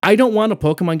I don't want a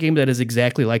Pokemon game that is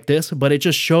exactly like this, but it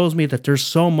just shows me that there's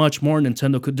so much more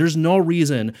Nintendo could. There's no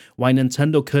reason why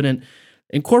Nintendo couldn't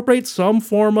incorporate some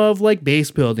form of like base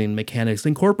building mechanics,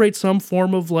 incorporate some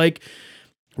form of like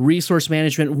resource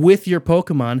management with your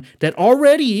Pokemon that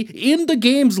already in the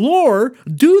game's lore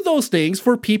do those things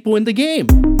for people in the game.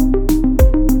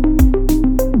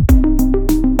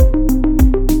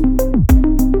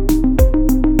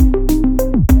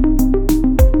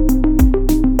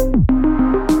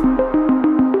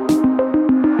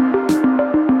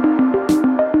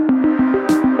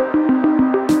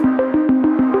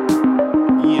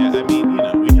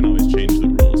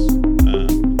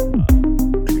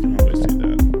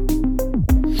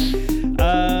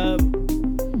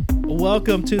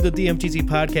 Welcome to the DMTZ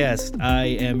podcast. I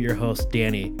am your host,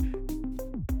 Danny.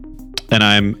 And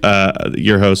I'm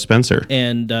your host, Spencer.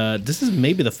 And this is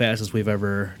maybe the fastest we've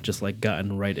ever just like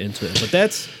gotten right into it. But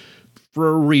that's for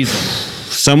a reason.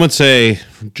 Some would say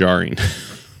jarring.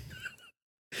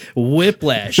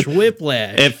 Whiplash.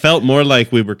 It felt more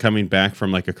like we were coming back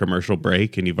from like a commercial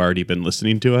break and you've already been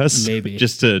listening to us. Maybe.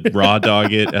 Just to raw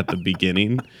dog it at the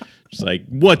beginning. Just like,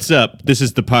 what's up? This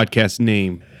is the podcast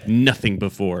name. Nothing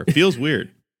before. Feels weird.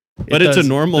 But it's a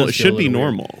normal, it should be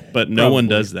normal, but no one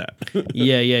does that.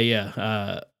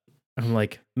 Yeah. I'm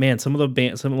like, man, some of the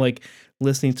bands, I'm like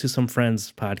listening to some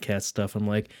friends' podcast stuff. I'm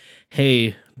like,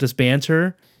 hey, this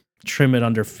banter, trim it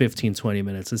under 15, 20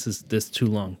 minutes. This too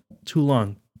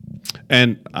long.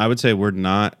 And I would say we're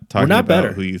not talking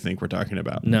about who you think we're talking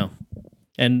about. No.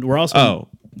 And we're also,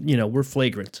 we're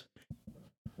flagrant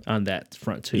on that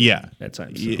front too. Yeah. At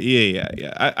times. So.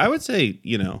 Yeah. I would say,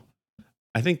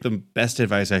 I think the best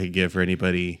advice I could give for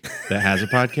anybody that has a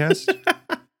podcast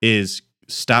is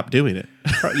stop doing it.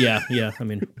 Yeah. I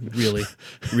mean, really.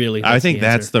 I think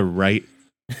that's the right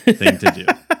thing to do.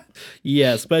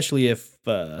 Yeah, especially if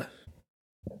you're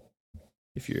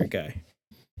a guy.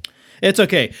 It's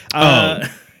okay.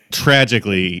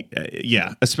 Tragically,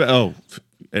 yeah.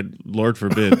 And Lord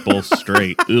forbid, both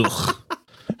straight. Ugh.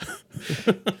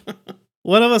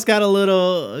 One of us got a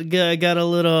little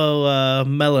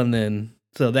melanin,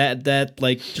 so that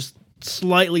like just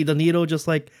slightly the needle just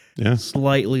like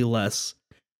slightly less.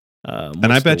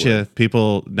 And I bet you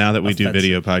people now that we do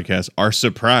video podcasts are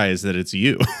surprised that it's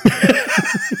you.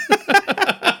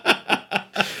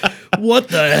 What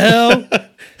the hell?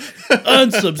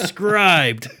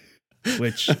 Unsubscribed.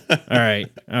 Which, all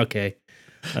right, okay.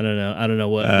 I don't know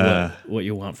what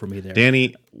you want from me there,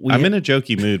 Danny. I'm in a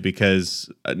jokey mood because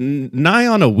nigh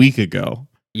on a week ago,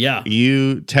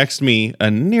 you text me a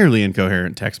nearly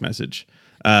incoherent text message,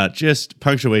 just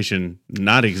punctuation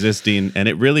not existing, and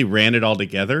it really ran it all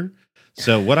together.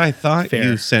 So what I thought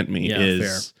you sent me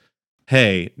is,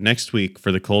 hey, next week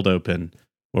for the cold open,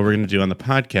 what we're going to do on the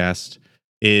podcast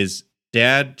is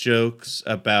dad jokes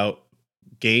about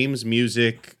games,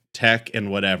 music, tech,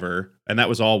 and whatever, and that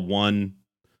was all one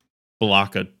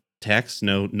block of text,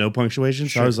 no punctuation.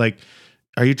 So I was like,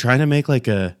 are you trying to make like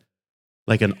an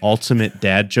ultimate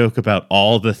dad joke about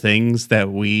all the things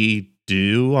that we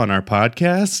do on our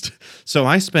podcast? So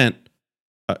I spent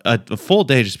a full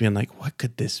day just being like, what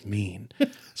could this mean?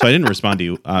 So I didn't respond to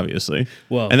you, obviously.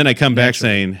 Well, and then I come back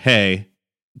saying, hey,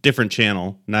 different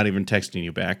channel, not even texting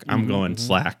you back. I'm going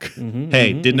Slack.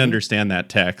 Hey, didn't understand that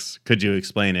text. Could you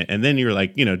explain it? And then you were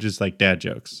like, just like dad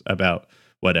jokes about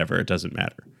whatever. It doesn't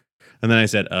matter. And then I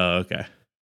said, oh, okay.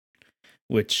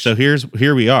 So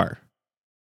here we are.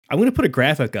 I'm going to put a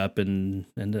graphic up and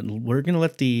then we're going to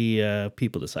let the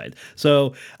people decide.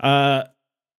 So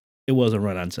it was a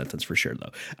run-on sentence for sure,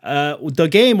 though. The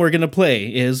game we're going to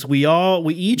play is we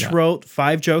each wrote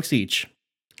 5 jokes each.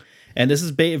 And this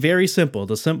is very simple.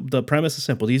 The premise is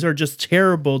simple. These are just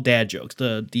terrible dad jokes.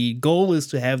 The goal is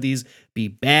to have these be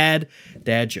bad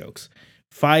dad jokes.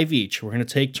 5 each. We're going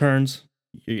to take turns.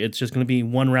 It's just going to be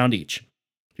 1 round each.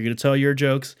 You're going to tell your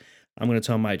jokes. I'm going to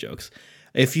tell my jokes.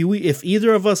 If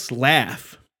either of us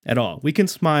laugh at all, we can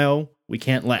smile. We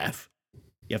can't laugh.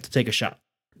 You have to take a shot.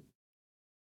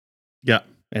 Yeah.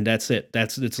 And that's it.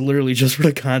 It's literally just for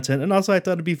the content. And also I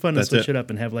thought it'd be fun to switch it up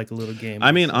and have like a little game.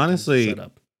 I mean, honestly,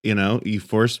 you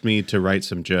forced me to write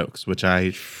some jokes, which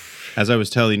as I was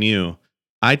telling you,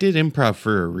 I did improv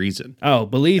for a reason. Oh,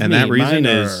 believe me, and that reason mine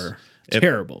is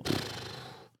terrible.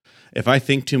 If I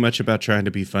think too much about trying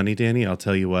to be funny, Danny, I'll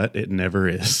tell you what, it never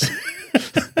is.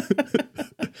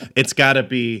 It's got to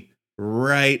be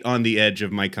right on the edge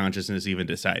of my consciousness even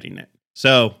deciding it.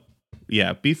 So,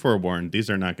 yeah, be forewarned. These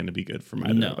are not going to be good for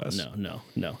either of us. No.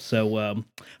 So,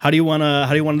 how do you want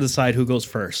to decide who goes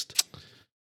first?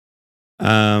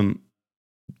 Danny,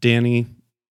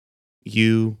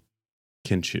 you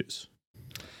can choose.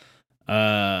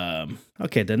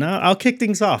 Okay, then I'll kick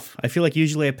things off. I feel like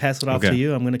usually I pass it off to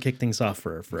you. I'm going to kick things off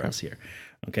for us here.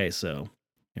 Okay, so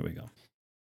here we go.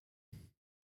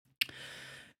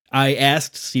 I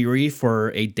asked Siri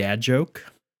for a dad joke.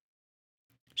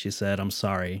 She said, "I'm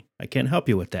sorry, I can't help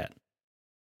you with that.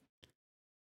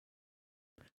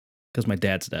 Because my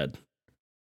dad's dead."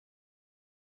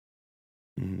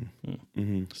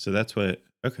 So that's what,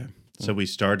 okay. So we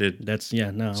started. No.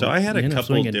 So I had a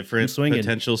couple different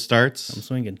potential starts. I'm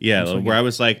swinging. Yeah, where I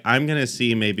was like, I'm going to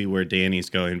see maybe where Danny's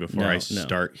going before I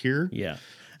start here. Yeah.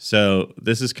 So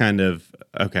this is kind of,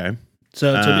 okay.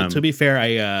 So to be fair,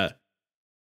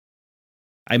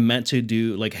 I meant to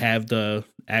do have the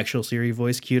actual Siri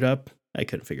voice queued up. I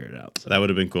couldn't figure it out. So. That would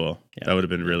have been cool. Yeah. That would have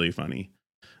been really funny.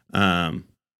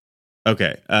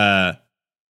 Okay.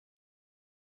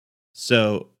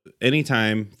 So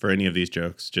anytime for any of these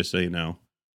jokes, just so you know,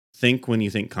 when you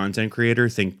think content creator,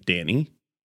 think Danny.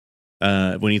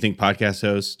 When you think podcast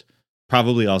host,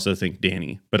 probably also think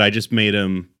Danny. But I just made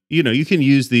them, you can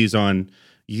use these on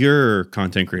your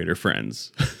content creator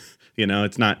friends.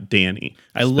 It's not Danny.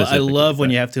 I love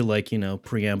when you have to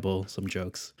preamble some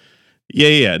jokes.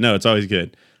 Yeah. No, it's always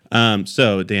good.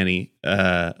 So Danny,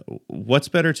 what's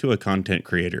better to a content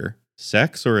creator,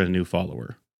 sex or a new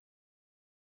follower?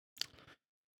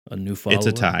 A new follower? It's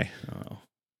a tie. Oh.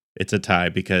 It's a tie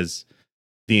because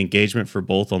the engagement for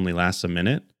both only lasts a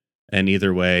minute. And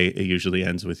either way, it usually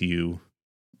ends with you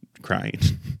crying.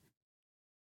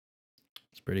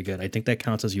 It's pretty good. I think that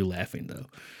counts as you laughing, though.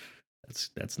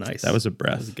 That's nice. That was a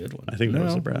breath. That was a good one. I think that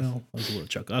was a breath. No, that was a little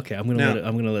chuckle. Okay, I'm gonna let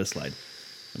it slide.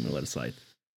 I'm gonna let it slide.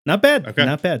 Not bad. Okay.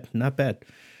 Not bad.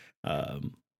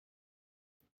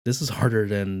 This is harder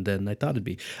than I thought it'd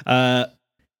be.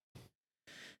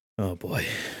 Oh boy.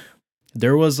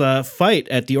 There was a fight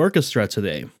at the orchestra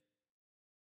today. It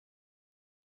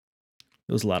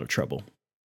was a lot of trouble.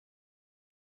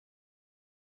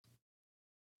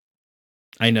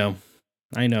 I know.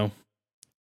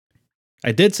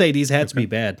 I did say these had to be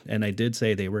bad, and I did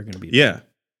say they were going to be bad.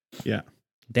 Yeah.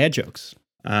 Dad jokes.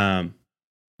 Okay.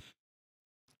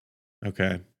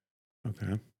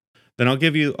 Then I'll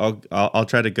give you. I'll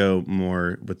try to go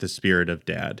more with the spirit of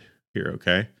dad here.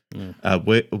 Okay.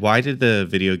 Why did the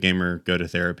video gamer go to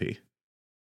therapy?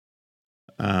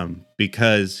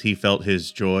 Because he felt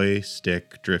his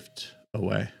joystick drift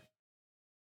away.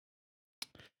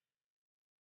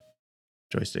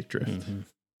 Joystick drift. Mm-hmm.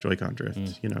 Joy-Con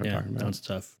drift. You know what I'm talking about.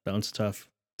 That one's tough.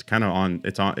 It's kind of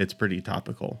it's pretty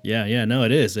topical. Yeah, no,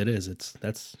 it is.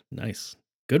 That's nice.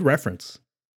 Good reference.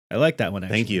 I like that one,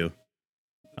 actually. Thank you.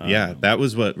 Yeah, that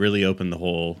was what really opened the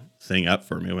whole thing up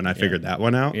for me when I figured that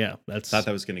one out. Yeah, thought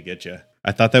that was going to get you.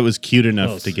 I thought that was cute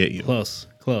enough to get you. Close.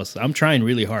 I'm trying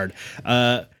really hard.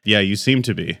 Yeah, you seem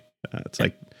to be. It's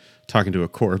like talking to a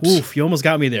corpse. Oof, you almost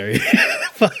got me there.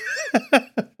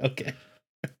 Okay.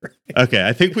 Okay,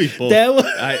 I think we both.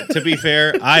 To be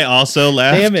fair, I also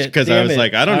left because I was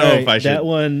like, I don't know if I should. That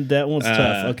one's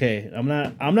tough. Okay,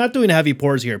 I'm not doing heavy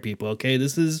pours here, people. Okay,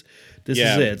 this is it.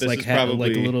 It's like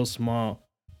like a little small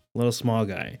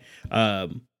guy.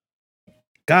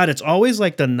 God, it's always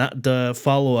like the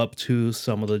follow up to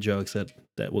some of the jokes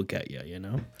that will get you.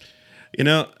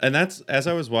 And that's as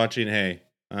I was watching. Hey,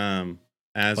 as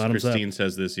Bottoms Christine up.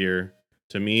 says this year,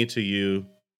 to me, to you,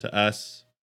 to us.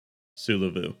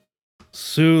 Sulavu.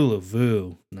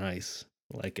 Nice.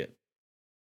 I like it.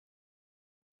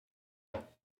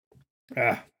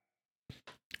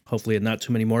 Hopefully not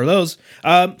too many more of those.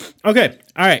 Okay.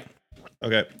 All right.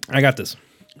 Okay. I got this.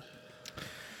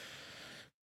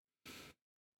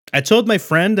 I told my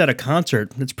friend at a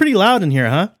concert, it's pretty loud in here,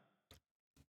 huh?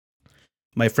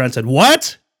 My friend said,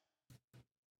 "What?"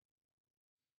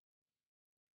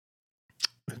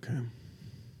 Okay.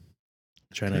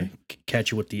 Trying to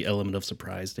catch you with the element of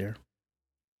surprise there.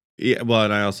 Yeah, well,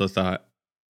 and I also thought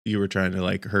you were trying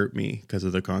to hurt me because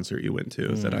of the concert you went to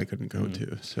that I couldn't go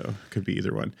to. So it could be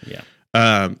either one. Yeah.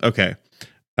 Okay.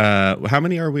 How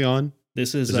many are we on?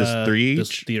 This is three.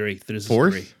 This is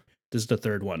fourth. Three. This is the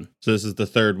third one. So this is the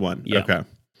third one. Yeah.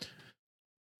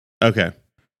 Okay.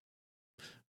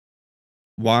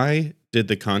 Why did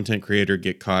the content creator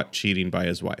get caught cheating by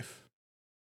his wife?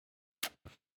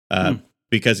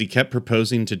 Because he kept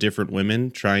proposing to different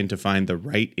women, trying to find the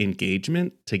right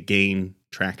engagement to gain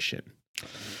traction.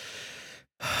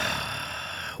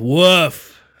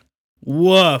 Woof.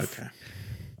 Okay.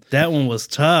 That one was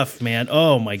tough, man.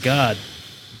 Oh my God.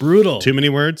 Brutal. Too many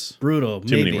words? Brutal.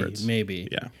 Too many words. Maybe.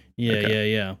 Yeah.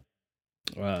 Yeah.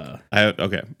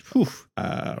 Okay.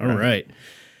 All right.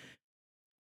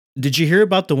 Did you hear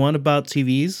about the one about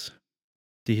TVs?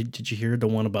 Did you hear the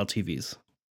one about TVs?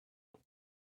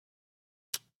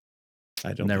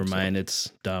 I don't. Never mind. So.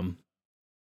 It's dumb.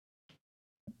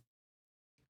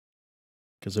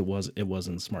 Because it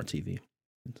wasn't smart TV.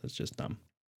 It's just dumb.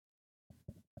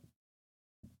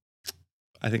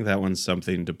 I think that one's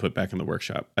something to put back in the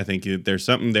workshop. I think there's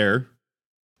something there.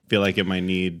 Feel like it might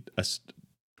need a.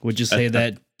 Would you say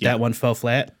that one fell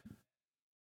flat?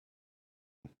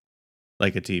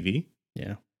 Like a TV?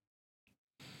 Yeah.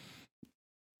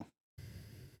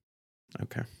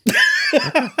 Okay.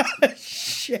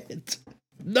 Shit.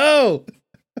 No.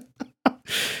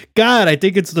 God, I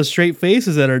think it's the straight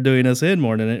faces that are doing us in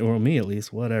more than it, or me at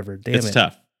least. Whatever. Damn it's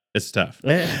tough. It's tough.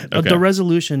 Okay. The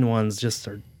resolution ones just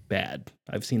are bad.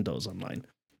 I've seen those online.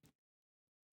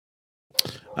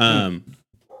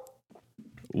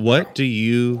 What do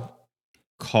you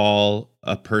call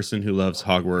a person who loves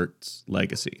Hogwarts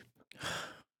Legacy?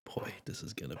 Boy, this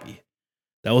is gonna be.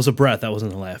 That was a breath. That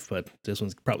wasn't a laugh, but this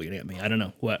one's probably gonna get me. I don't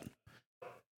know what.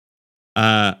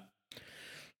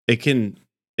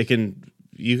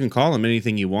 You can call them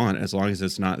anything you want as long as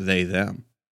it's not they them.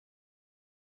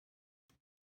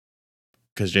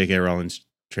 Because J.K. Rowling's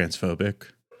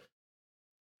transphobic.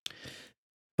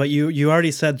 But you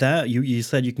already said that. You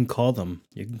said you can call them.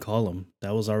 You can call them.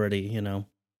 That was already,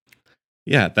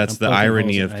 Yeah, that's the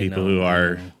irony of people who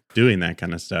are doing that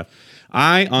kind of stuff.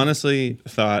 I honestly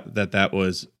thought that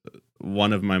was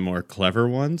one of my more clever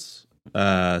ones.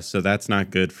 So that's not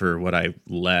good for what I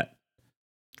let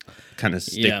kind of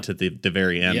stick to the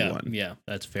very end one. Yeah,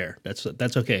 that's fair. That's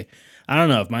okay. I don't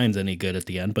know if mine's any good at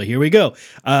the end, but here we go.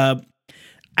 I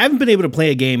haven't been able to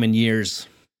play a game in years.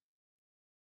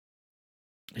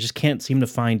 I just can't seem to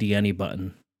find the any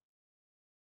button.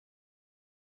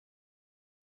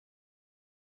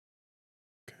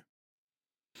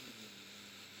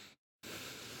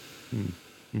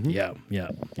 Mm-hmm. Yeah.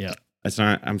 It's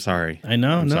not. I'm sorry. I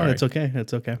know. Sorry. It's okay.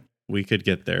 It's okay. We could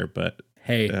get there, but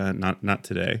hey, not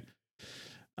today.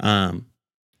 You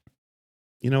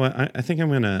know what? I think I'm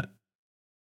gonna.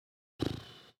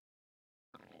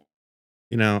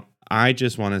 I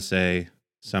just want to say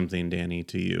something, Danny,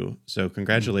 to you. So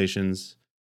congratulations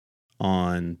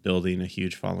on building a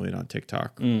huge following on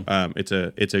TikTok.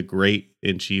 It's a great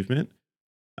achievement.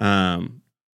 The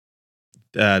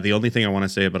only thing I want to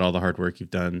say about all the hard work you've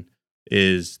done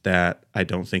is that I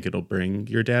don't think it'll bring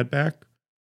your dad back.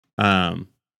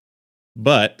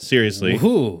 But seriously,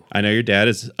 I know your dad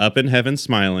is up in heaven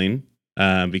smiling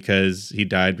because he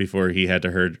died before he had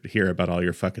to hear about all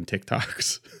your fucking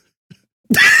TikToks.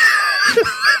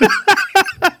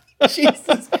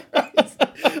 Jesus Christ.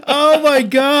 Oh my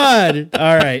God.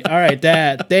 All right.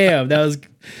 That was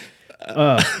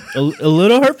a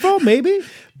little hurtful, maybe,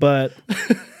 but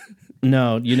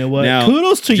no, you know what? Now,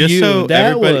 kudos to you. So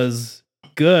that was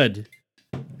good.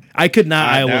 I could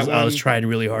not. I was trying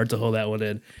really hard to hold that one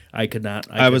in. I could not.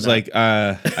 I was like,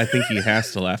 I think he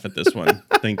has to laugh at this one.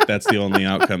 I think that's the only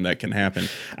outcome that can happen.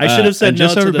 I should have said no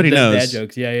just so to everybody the knows, dad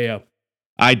jokes. Yeah.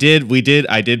 I did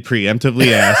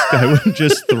preemptively ask. I would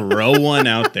just throw one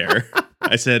out there.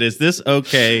 I said, is this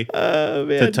okay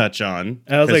to touch on?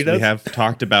 I was like, we have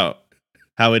talked about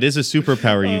how it is a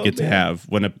superpower you get to have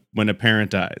when a parent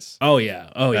dies. Oh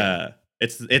yeah.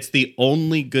 It's the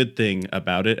only good thing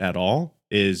about it at all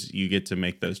is you get to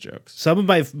make those jokes. Some of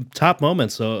my top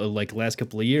moments, like last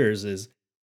couple of years, is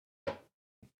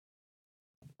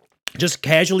just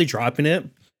casually dropping it.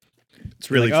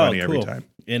 It's really funny every time.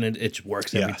 And it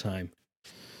works every time.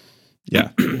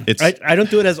 Yeah. I don't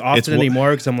do it as often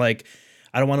anymore because I'm like,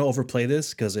 I don't want to overplay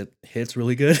this because it hits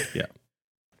really good. Yeah.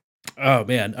 Oh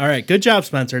man. All right. Good job,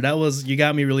 Spencer. You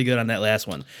got me really good on that last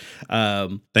one.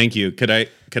 Thank you. Could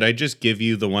I just give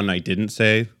you the one I didn't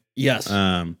say? Yes.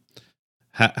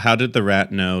 How did the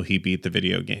rat know he beat the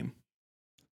video game?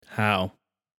 How?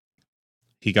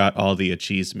 He got all the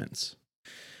achievements.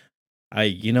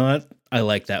 You know what? I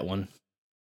like that one.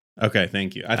 Okay,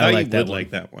 thank you. I thought you would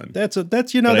like that one. That's I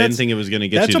didn't think it was going to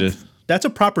get you to. That's a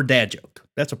proper dad joke.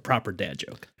 That's a proper dad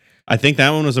joke. I think that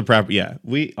one was a proper. Yeah,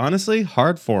 we honestly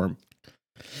hard form.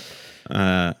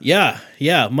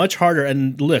 Yeah, much harder.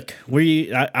 And look,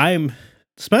 I'm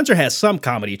Spencer has some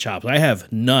comedy chops. I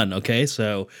have none. Okay,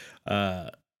 so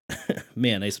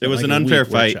man, it was an unfair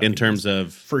fight in terms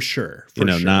of for sure.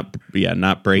 Not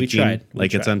breaking. We tried.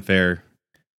 It's unfair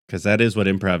because that is what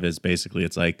improv is. Basically,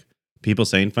 it's like people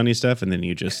saying funny stuff and then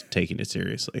you just taking it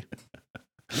seriously.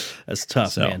 That's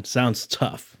tough, man. Sounds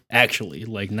tough, actually.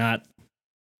 Like not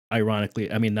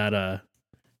ironically. I mean, not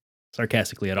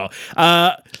sarcastically at all.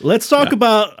 Let's talk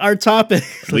about our topic.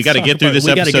 We got to get through this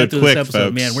episode quick,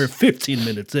 folks. Man, we're 15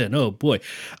 minutes in. Oh boy.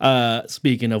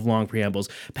 Speaking of long preambles,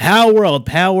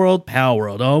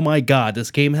 Palworld. Oh my God,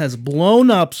 this game has blown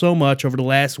up so much over the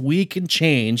last week and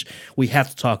change. We have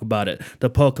to talk about it. The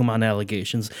Pokemon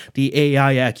allegations, the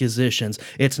AI acquisitions.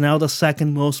 It's now the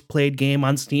second most played game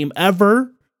on Steam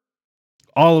ever.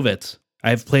 All of it.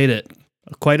 I've played it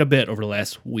quite a bit over the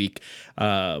last week.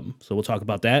 So we'll talk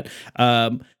about that.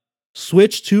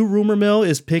 Switch 2 rumor mill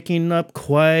is picking up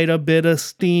quite a bit of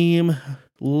steam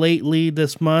lately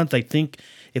this month. I think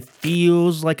it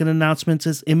feels like an announcement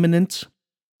is imminent.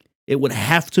 It would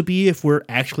have to be if we're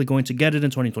actually going to get it in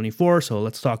 2024. So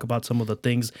let's talk about some of the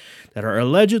things that are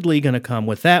allegedly going to come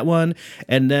with that one.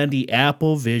 And then the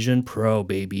Apple Vision Pro,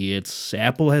 baby.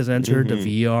 Apple has entered the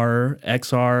VR,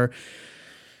 XR,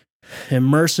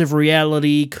 immersive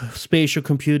reality, spatial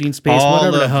computing space, all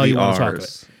whatever the hell you want to talk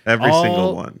about. Every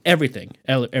single one. Everything.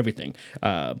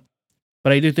 But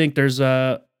I do think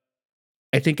I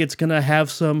think it's going to have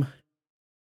some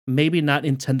maybe not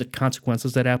intended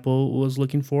consequences that Apple was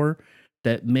looking for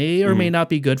that may or may not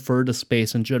be good for the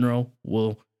space in general.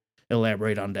 We'll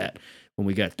elaborate on that when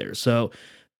we get there. So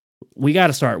we got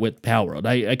to start with Palworld.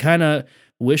 I kind of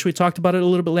wish we talked about it a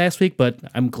little bit last week, but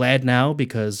I'm glad now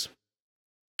because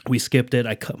we skipped it.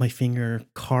 I cut my finger,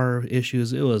 car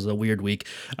issues. It was a weird week.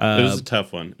 It was a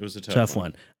tough one. It was a tough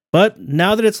one. But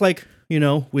now that it's like,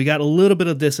 we got a little bit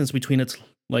of distance between its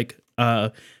like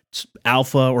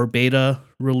alpha or beta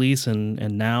release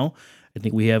and now, I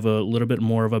think we have a little bit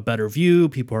more of a better view.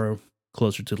 People are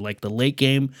closer to like the late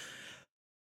game.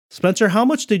 Spencer, how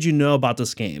much did you know about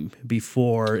this game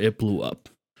before it blew up?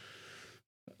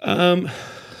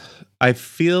 I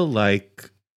feel like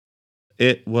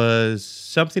it was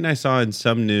something I saw in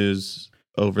some news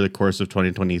over the course of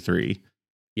 2023.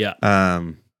 Yeah.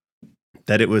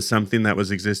 That it was something that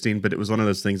was existing, but it was one of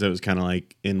those things that was kind of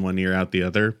like in one ear out the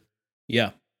other.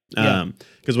 Yeah.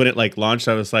 Because when it like launched,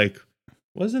 I was like,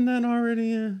 wasn't that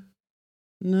already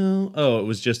no? Oh, it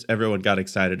was just everyone got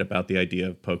excited about the idea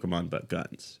of Pokemon but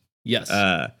guns. Yes.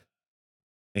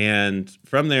 And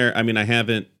from there, I mean, I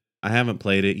haven't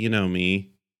played it. You know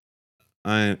me.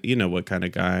 You know what kind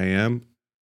of guy I am.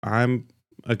 I'm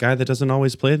a guy that doesn't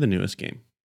always play the newest game,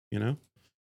 Yeah,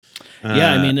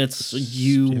 I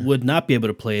mean, would not be able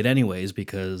to play it anyways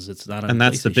because it's not on and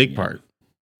that's the big part.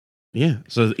 Yeah,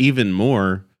 so even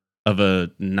more of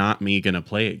a not me gonna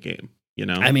play it game,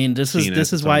 I mean, this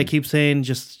is why I keep saying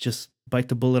just bite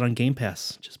the bullet on Game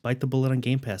Pass. Just bite the bullet on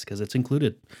Game Pass because it's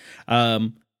included.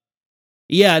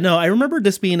 Yeah, no, I remember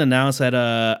this being announced at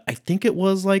I think it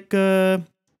was like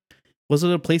was it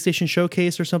a PlayStation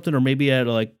Showcase or something, or maybe at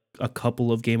like a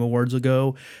couple of Game Awards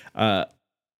ago?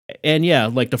 And yeah,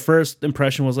 like the first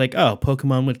impression was like, oh,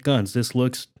 Pokemon with guns. This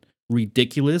looks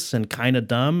ridiculous and kind of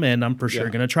dumb, and I'm for sure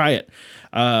gonna try it.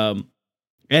 And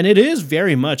it is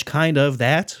very much kind of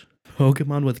that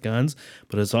Pokemon with guns,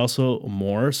 but it's also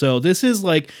more. So this is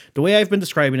like the way I've been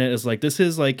describing it is like this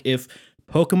is like if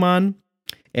Pokemon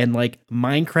and like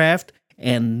Minecraft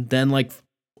and then like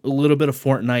a little bit of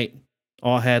Fortnite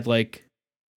all had like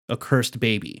a cursed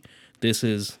baby. This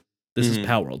is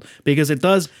Palworld because it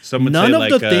does none of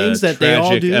the things that they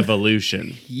all do.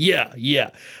 Evolution. Yeah.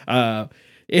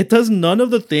 It does none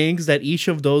of the things that each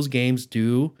of those games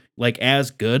do like as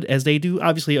good as they do.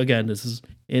 Obviously, again, this is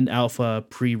in alpha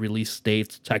pre-release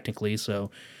state technically,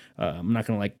 so I'm not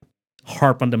gonna like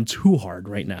harp on them too hard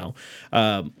right now.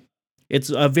 It's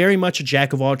very much a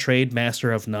jack of all trade,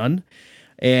 master of none,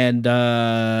 and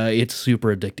it's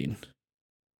super addicting.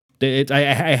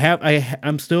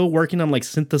 I'm still working on like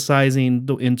synthesizing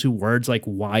into words like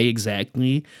why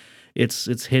exactly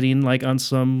it's hitting like on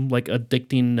some like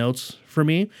addicting notes for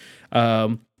me.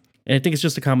 And I think it's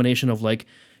just a combination of like,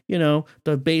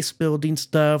 the base building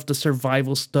stuff, the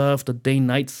survival stuff, the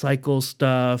day-night cycle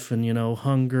stuff, and,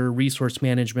 hunger, resource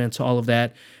management, all of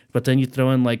that. But then you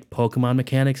throw in like Pokemon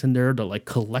mechanics in there, the like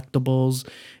collectibles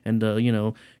and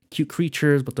the, cute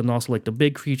creatures, but then also like the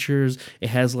big creatures. It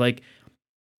has like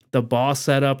the boss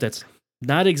setup that's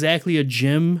not exactly a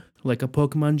gym, like a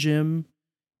Pokemon gym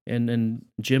and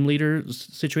gym leader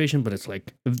situation, but it's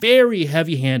like very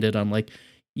heavy-handed on like,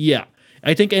 yeah.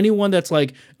 I think anyone that's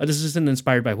like, this isn't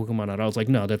inspired by Pokemon at all, I was like,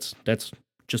 no, that's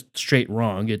just straight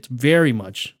wrong. It's very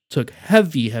much took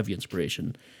heavy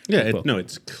inspiration. Yeah,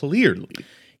 it's clearly.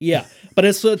 Yeah, but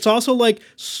it's also like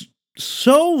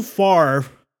so far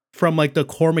from like the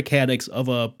core mechanics of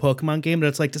a Pokemon game that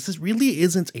it's like this really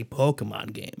isn't a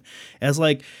Pokemon game. As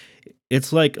like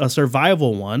it's like a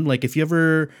survival one. Like if you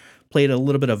ever played a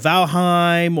little bit of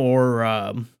Valheim or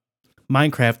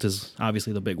Minecraft is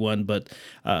obviously the big one, but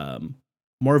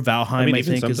more Valheim, I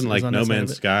think, something like No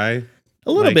Man's Sky.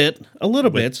 A little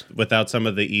bit. Without some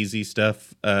of the easy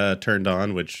stuff turned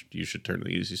on, which you should turn the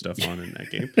easy stuff on in that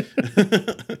game.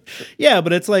 Yeah,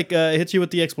 but it's like it hits you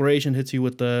with the exploration, hits you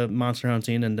with the monster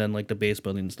hunting, and then like the base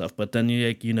building and stuff. But then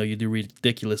you do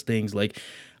ridiculous things like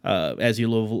as you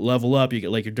level up, you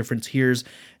get like your different tiers.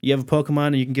 You have a Pokemon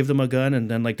and you can give them a gun, and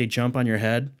then like they jump on your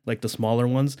head, like the smaller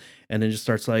ones, and then it just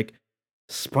starts like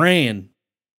spraying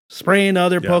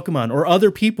other Pokemon or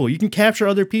other people. You can capture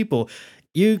other people.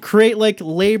 You create like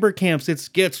labor camps. It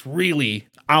gets really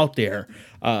out there.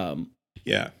 That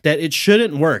it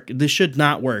shouldn't work. This should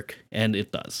not work, and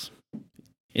it does.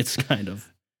 It's kind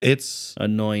of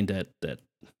annoying that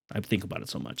I think about it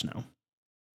so much now.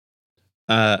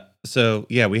 So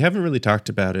yeah, we haven't really talked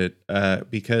about it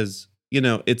because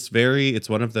it's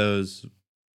one of those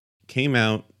came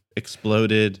out,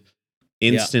 exploded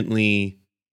instantly. Yeah.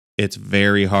 It's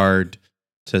very hard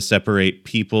to separate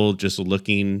people just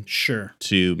looking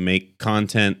to make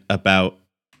content about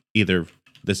either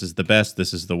this is the best,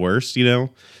 this is the worst,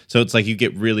 So it's like you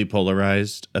get really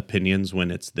polarized opinions when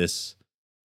it's this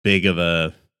big of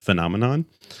a phenomenon.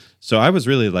 So I was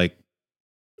really like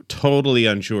totally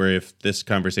unsure if this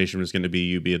conversation was going to be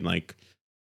you being like,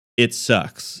 it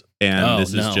sucks and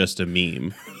is just a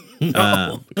meme.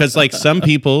 Because like some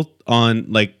people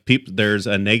on like there's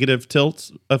a negative tilt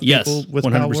of people with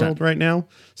Palworld right now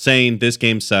saying this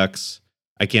game sucks.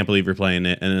 I can't believe you're playing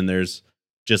it. And then there's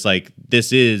just like,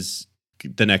 this is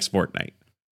the next Fortnite.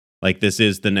 Like this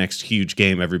is the next huge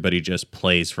game everybody just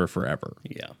plays for forever.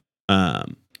 Yeah.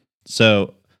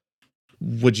 So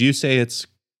would you say it's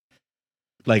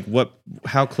like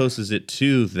how close is it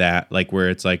to that? Like where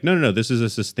it's like, no, this is a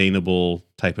sustainable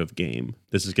type of game.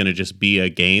 This is going to just be a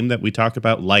game that we talk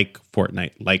about like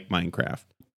Fortnite, like Minecraft.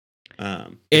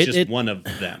 It's just one of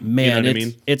them. Man, you know what I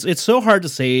mean? It's so hard to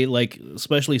say, like,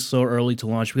 especially so early to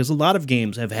launch, because a lot of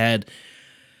games have had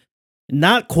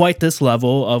not quite this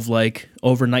level of like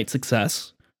overnight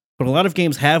success. But a lot of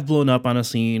games have blown up on a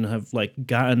scene,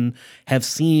 have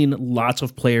seen lots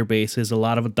of player bases, a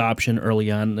lot of adoption early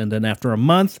on, and then after a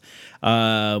month,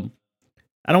 I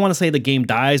don't want to say the game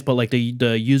dies, but like the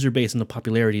user base and the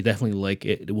popularity definitely like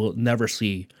it will never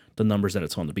see the numbers that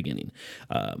it's on the beginning.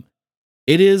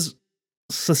 It is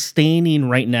sustaining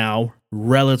right now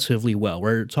relatively well.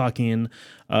 We're talking,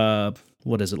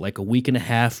 what is it, like a week and a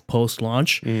half post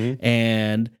launch,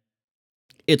 and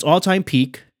its all time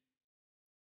peak.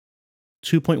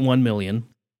 2.1 million.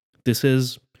 This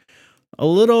is a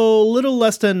little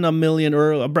less than a million,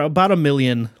 or about a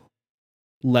million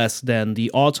less than the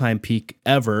all-time peak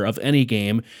ever of any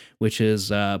game, which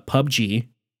is PUBG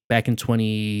back in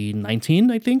 2019,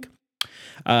 I think.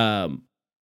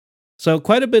 So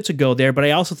quite a bit to go there, but I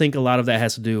also think a lot of that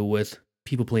has to do with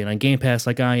people playing on Game Pass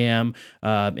like I am,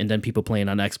 and then people playing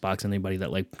on Xbox, anybody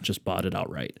that like just bought it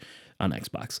outright on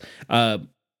Xbox.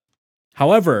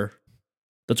 However,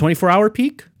 the 24-hour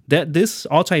peak, this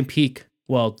all-time peak,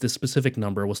 well, this specific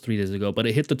number was 3 days ago, but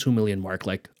it hit the 2 million mark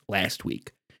like last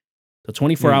week. The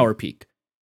 24-hour peak,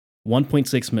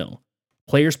 1.6 mil.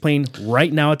 Players playing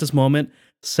right now at this moment,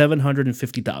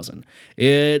 750,000.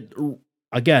 It,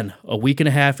 again, a week and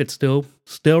a half, it's still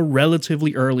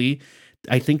relatively early.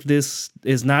 I think this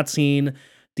is not seeing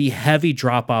the heavy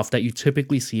drop-off that you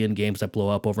typically see in games that blow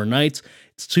up overnight.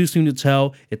 It's too soon to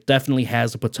tell. It definitely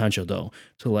has the potential, though,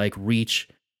 to like reach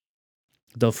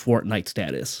the Fortnite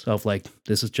status of like,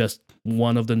 this is just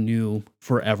one of the new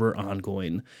forever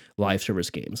ongoing live service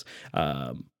games.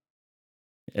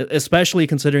 Especially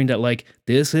considering that like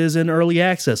this is in early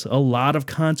access. A lot of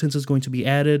content is going to be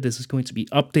added. This is going to be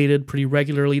updated pretty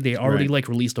regularly. They already like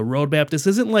released a roadmap. This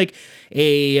isn't like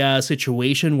a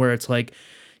situation where it's like,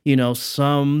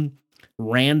 some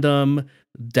random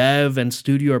dev and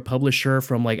studio or publisher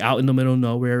from like out in the middle of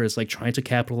nowhere is like trying to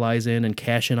capitalize in and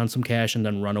cash in on some cash and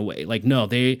then run away. Like, no,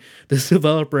 this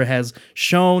developer has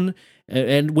shown,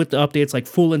 and with the updates, like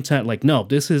full intent, like, no,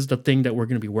 this is the thing that we're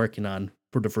going to be working on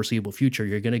for the foreseeable future.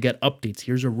 You're going to get updates.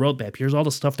 Here's a roadmap. Here's all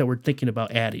the stuff that we're thinking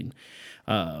about adding.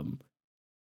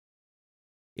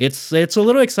 It's a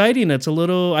little exciting.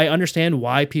 I understand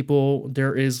why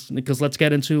because let's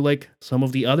get into like some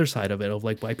of the other side of it, of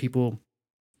like why people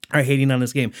are hating on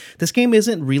this game. This game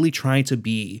isn't really trying to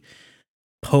be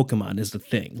Pokemon is the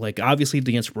thing. Like obviously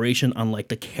the inspiration on like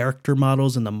the character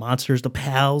models and the monsters, the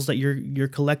pals that you're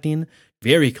collecting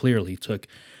very clearly took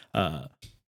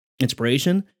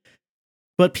inspiration.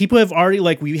 But people have already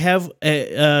like we have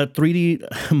 3D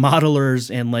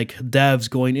modelers and like devs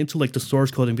going into like the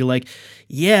source code and be like,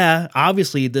 yeah,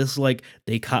 obviously this like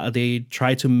they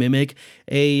try to mimic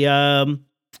a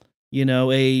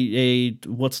a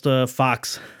what's the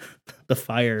fox, the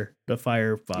fire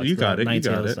fox. You got it. Nine You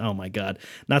got tails. it. Oh my god,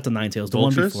 not the nine tails. The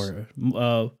Vultures? one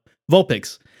before.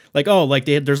 Vulpix. Like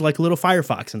there's like a little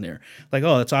firefox in there. Like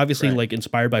that's obviously Right. like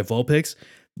inspired by Vulpix,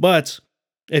 but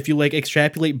if you like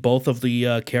extrapolate both of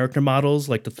the character models,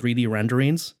 like the 3D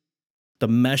renderings, the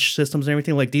mesh systems and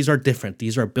everything, like these are different.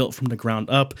 These are built from the ground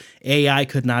up. AI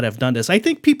could not have done this. I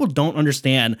think people don't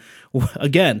understand,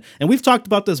 again, and we've talked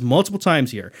about this multiple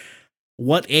times here,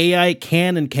 what AI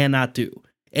can and cannot do.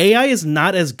 AI is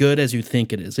not as good as you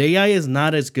think it is. AI is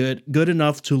not as good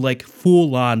enough to like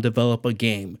full on develop a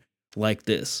game like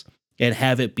this and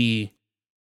have it be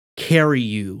carry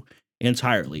you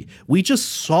entirely. We just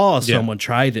saw someone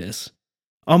try this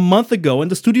a month ago,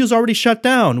 and the studio's already shut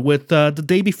down with the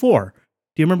day before.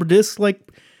 Do you remember this? Like,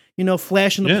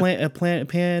 Flash in the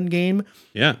pan game.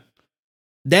 Yeah,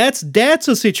 that's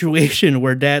a situation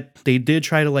where they did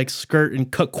try to like skirt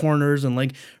and cut corners and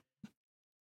like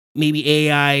maybe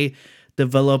AI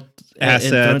developed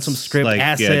assets, and some script like,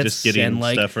 assets, just getting and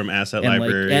like stuff from asset and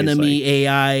libraries, like enemy like,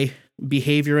 AI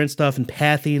behavior and stuff and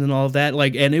pathing and all of that.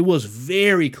 Like, and it was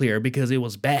very clear because it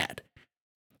was bad.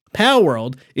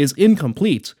 Palworld is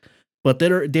incomplete, but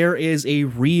there is a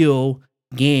real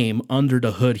game under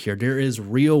the hood here. There is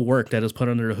real work that is put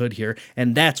under the hood here,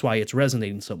 and that's why it's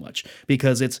resonating so much,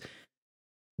 because it's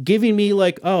giving me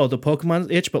like, oh, the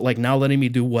Pokemon itch, but like now letting me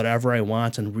do whatever I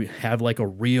want and have like a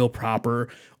real proper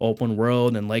open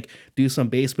world and like do some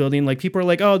base building. Like people are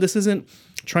like, oh, this isn't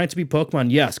trying to be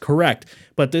Pokemon. Yes, correct.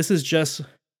 But this is just,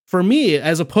 for me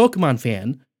as a Pokemon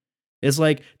fan, is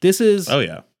like, this is, oh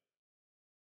yeah,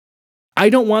 I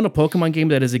don't want a Pokemon game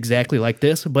that is exactly like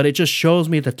this, but it just shows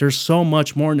me that there's so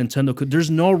much more Nintendo could. There's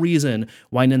no reason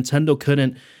why Nintendo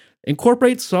couldn't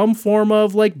incorporate some form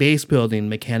of like base building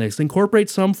mechanics,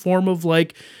 incorporate some form of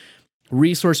like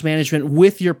resource management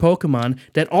with your Pokemon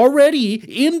that already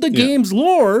in the game's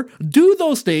lore do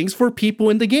those things for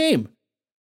people in the game.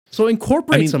 So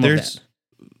incorporate some of that.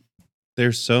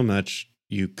 There's so much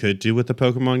you could do with the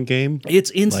Pokemon game. It's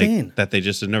insane. Like, that they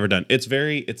just have never done.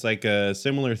 It's like a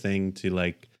similar thing to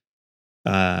like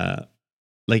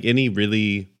any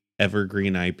really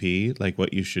evergreen IP. Like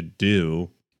what you should do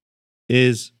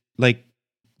is like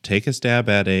take a stab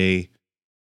at a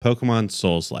Pokemon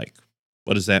Souls-like.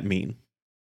 What does that mean?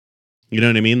 You know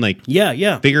what I mean? Like,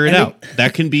 yeah. Figure it out.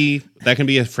 That can be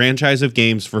a franchise of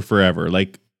games for forever.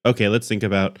 Like, okay, let's think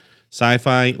about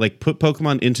sci-fi. Like, put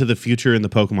Pokemon into the future in the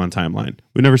Pokemon timeline.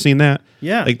 We've never seen that.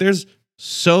 Yeah. Like, there's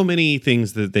so many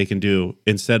things that they can do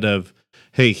instead of,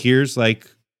 hey, here's like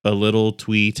a little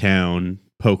twee town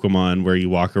Pokemon where you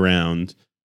walk around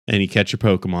and you catch your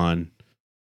Pokemon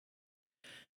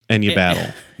and you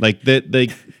battle. Like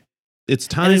that. It's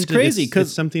time. And it's crazy because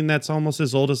it's something that's almost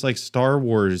as old as like Star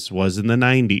Wars was in the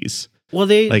 90s.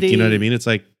 Well, you know what I mean? It's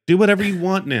like, do whatever you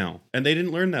want now. And they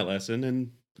didn't learn that lesson.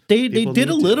 And they did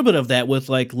a little bit of that with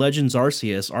like Legends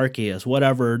Arceus,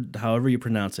 whatever, however you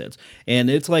pronounce it. And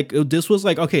it's like, this was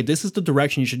like, okay, this is the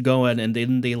direction you should go in. And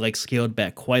then they like scaled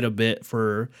back quite a bit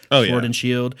for Sword and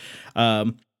Shield.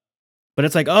 But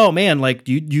it's like, oh man, like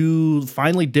you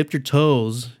finally dipped your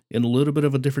toes in a little bit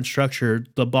of a different structure.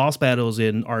 The boss battles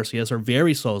in Arceus are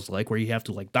very Souls-like, where you have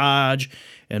to like dodge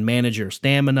and manage your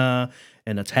stamina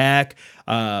and attack.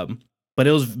 But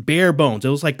it was bare bones. It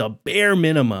was like the bare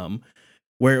minimum,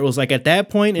 where it was like at that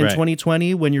point in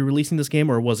 2020 when you're releasing this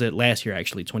game, or was it last year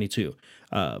actually, 22?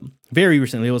 Very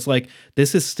recently, it was like,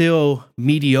 this is still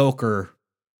mediocre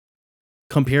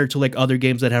compared to like other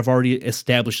games that have already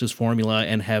established this formula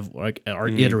and have like are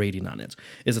iterating on it,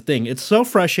 is a thing. It's so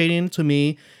frustrating to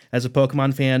me as a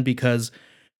Pokemon fan, because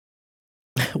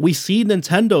we see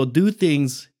Nintendo do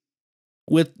things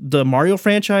with the Mario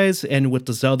franchise and with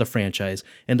the Zelda franchise,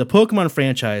 and the Pokemon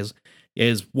franchise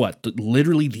is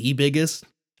literally the biggest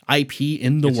IP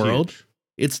in the world. Huge.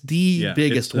 It's the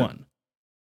biggest one.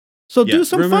 So do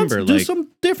some do some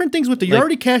different things with it. You're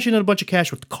already cashing in a bunch of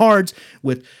cash with cards,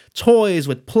 with toys,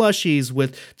 with plushies,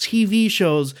 with TV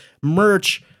shows,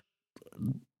 merch,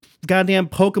 goddamn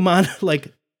Pokemon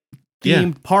like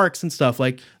themed parks and stuff.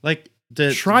 Like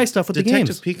try stuff with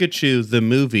Detective the games. Pikachu, the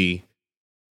movie,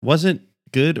 wasn't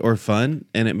good or fun,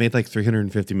 and it made like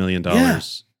 $350 million.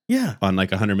 Yeah. On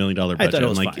like $100 million budget. It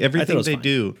was like fine. everything they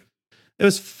do, it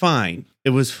was fine. It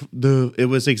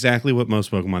was exactly what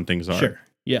most Pokemon things are. Sure.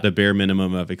 Yeah. The bare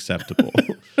minimum of acceptable.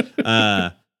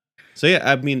 So yeah,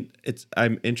 I mean,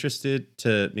 I'm interested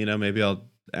to, maybe I'll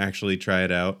actually try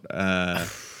it out.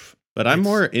 But I'm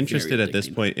more interested at this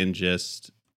point in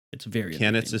just it's very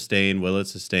can it sustain? Will it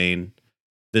sustain?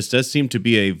 This does seem to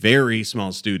be a very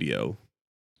small studio.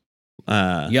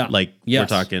 We're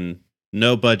talking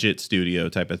no budget studio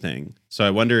type of thing. So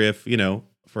I wonder if,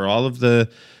 for all of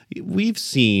we've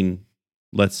seen,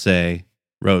 let's say,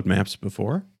 roadmaps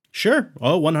before. Sure.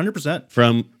 Oh, 100%.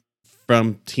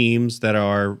 From teams that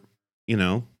are,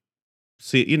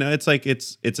 it's like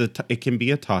it can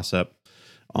be a toss up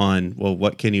on, well,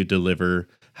 what can you deliver?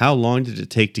 How long did it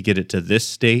take to get it to this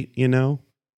state,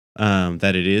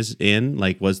 that it is in?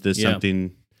 Like, was this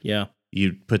something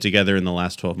you put together in the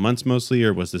last 12 months mostly,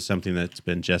 or was this something that's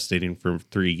been gestating for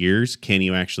 3 years? Can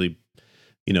you actually,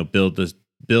 build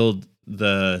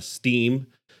the steam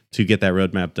to get that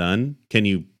roadmap done? Can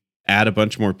you add a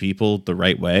bunch more people the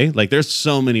right way? Like, there's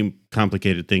so many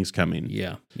complicated things coming.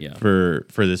 Yeah. For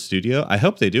this studio, I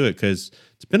hope they do it, because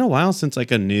it's been a while since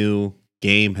like a new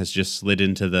game has just slid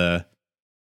into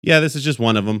this is just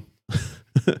one of them.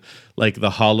 Like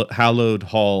the hallowed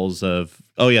halls of,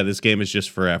 this game is just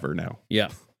forever now. Yeah.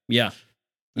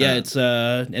 It's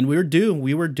and we were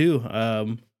due. I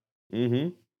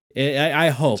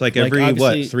hope it's like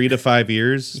every 3 to 5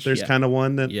 years there's kind of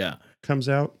one that comes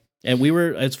out. And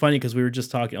it's funny because we were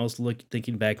just talking, I was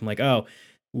thinking back, I'm like,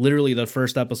 literally the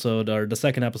first episode or the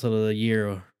second episode of the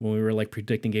year when we were like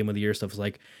predicting game of the year stuff, was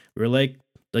like, we were like,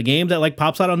 the game that like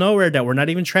pops out of nowhere that we're not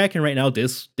even tracking right now,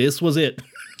 this was it.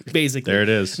 Basically. There it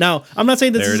is. Now, I'm not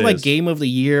saying this is like game of the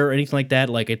year or anything like that.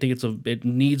 Like, I think it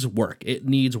needs work. It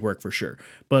needs work for sure.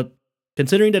 But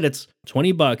considering that it's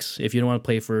 $20 if you don't want to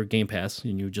play for Game Pass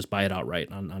and you just buy it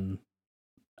outright on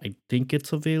I think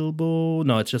it's available.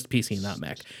 No, it's just PC, not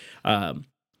Mac. And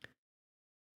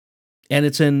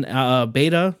it's in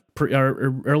beta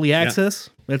or early access.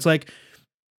 It's like,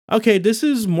 okay, this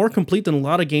is more complete than a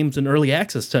lot of games in early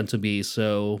access tend to be.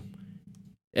 So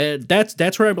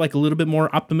that's where I'm like a little bit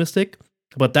more optimistic,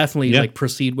 but definitely like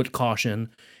proceed with caution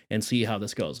and see how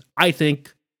this goes. I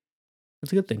think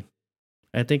it's a good thing.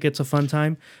 I think it's a fun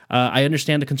time. I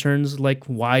understand the concerns, like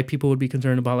why people would be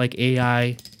concerned about like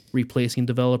AI replacing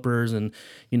developers and,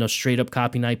 straight up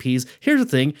copying IPs. Here's the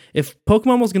thing. If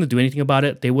Pokemon was going to do anything about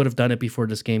it, they would have done it before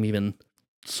this game even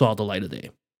saw the light of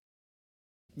day.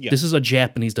 Yeah. This is a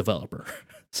Japanese developer.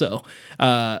 So,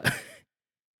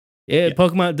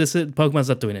 Pokemon's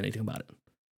not doing anything about it.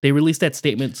 They released that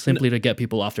statement simply to get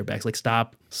people off their backs. Like,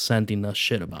 stop sending us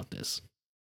shit about this.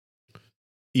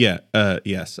 Yeah.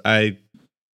 Yes. They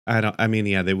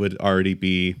would already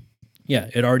be. Yeah,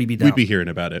 it'd already be down. We'd be hearing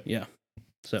about it. Yeah.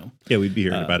 So. Yeah, we'd be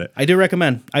hearing about it. I do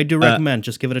recommend.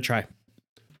 Just give it a try.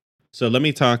 So let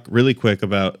me talk really quick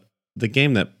about the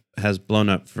game that has blown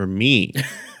up for me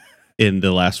in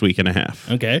the last week and a half.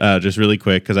 Okay. Just really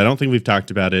quick, because I don't think we've talked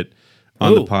about it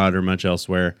on the pod or much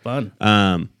elsewhere. Fun.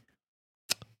 God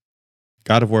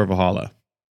of War Valhalla.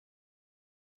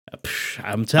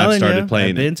 I'm telling you. I've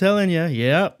been telling you.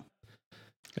 Yep.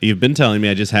 You've been telling me.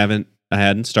 I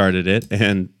hadn't started it,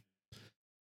 and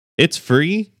it's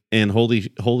free, and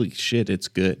holy shit, it's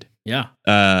good. Yeah.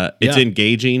 It's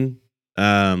engaging.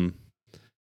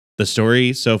 The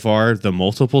story so far, the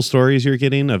multiple stories you're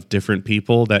getting of different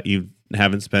people that you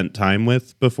haven't spent time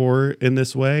with before in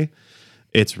this way,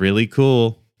 it's really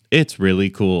cool.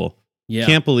 Yeah.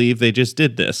 Can't believe they just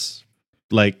did this.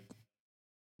 Like,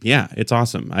 yeah, it's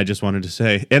awesome. I just wanted to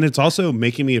say. And it's also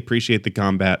making me appreciate the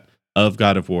combat of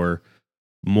God of War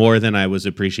more than I was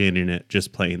appreciating it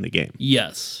just playing the game.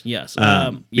 Yes.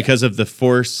 Because of the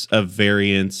force of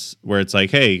variance, where it's like,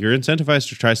 hey, you're incentivized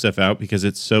to try stuff out because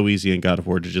it's so easy in God of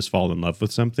War to just fall in love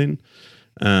with something.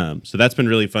 So that's been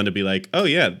really fun to be like, oh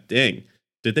yeah, dang.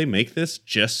 Did they make this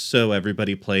just so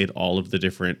everybody played all of the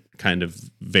different kind of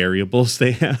variables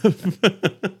they have?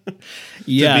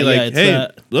 Yeah. To be like, hey,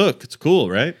 look, it's cool,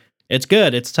 right? It's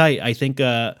good. It's tight. I think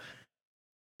they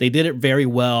did it very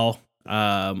well.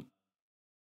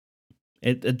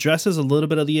 It addresses a little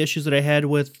bit of the issues that I had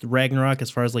with Ragnarok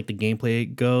as far as like the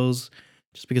gameplay goes,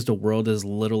 just because the world is a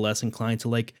little less inclined to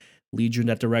like lead you in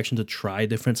that direction to try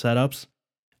different setups.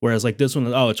 Whereas like this one,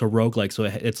 it's a roguelike, so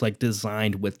it's like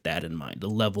designed with that in mind. The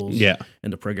levels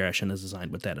and the progression is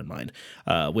designed with that in mind,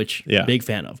 which big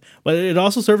fan of. But it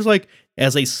also serves like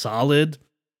as a solid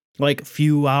like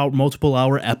multiple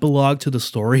hour epilogue to the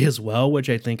story as well,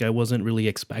 which I think I wasn't really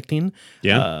expecting.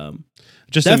 Yeah.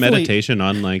 Just a meditation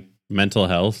on like mental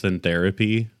health and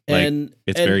therapy. Like, and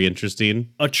it's very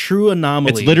interesting. A true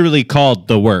anomaly. It's literally called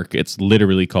The Work.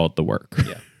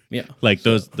 Yeah. Yeah. Like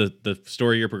the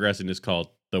story you're progressing is called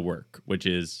The Work, which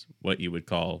is what you would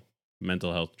call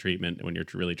mental health treatment when you're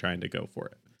really trying to go for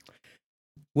it.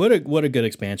 What a good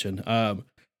expansion.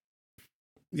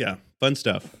 Yeah, fun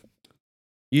stuff.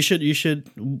 You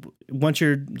should once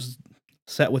you're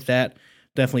set with that,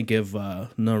 definitely give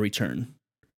No Return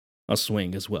a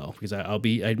swing as well, because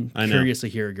I'm curious to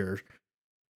hear your.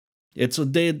 It's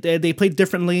they play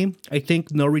differently. I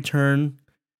think No Return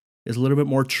is a little bit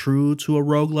more true to a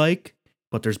roguelike,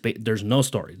 but there's no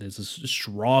story. There's this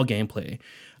raw gameplay.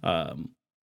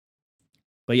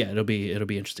 But yeah, it'll be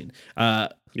interesting.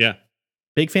 Yeah,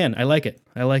 big fan. I like it.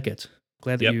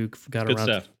 Glad that you got Good around.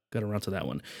 Stuff. Got around to that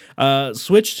one.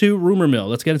 Switch to rumor mill.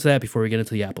 Let's get into that before we get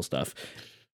into the Apple stuff.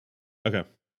 Okay.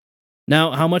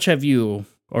 Now, how much have you,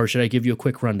 or should I give you a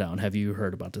quick rundown? Have you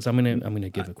heard about this? I'm gonna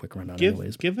give a quick rundown.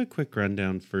 Give a quick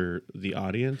rundown for the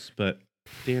audience, but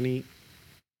Danny,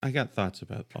 I got thoughts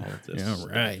about all of this. All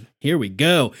right, here we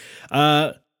go.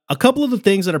 A couple of the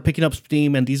things that are picking up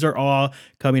steam, and these are all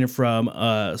coming from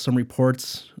some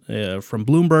reports from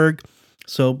Bloomberg.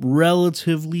 So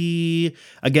relatively,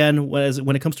 again,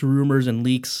 when it comes to rumors and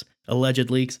leaks, alleged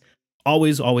leaks,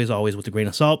 always with a grain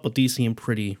of salt, but these seem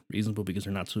pretty reasonable because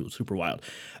they're not super wild.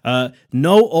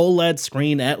 No OLED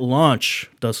screen at launch.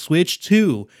 The Switch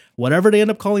 2, whatever they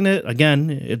end up calling it, again,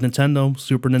 Nintendo,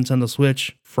 Super Nintendo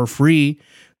Switch, for free,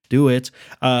 do it.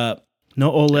 No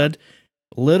OLED.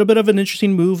 A little bit of an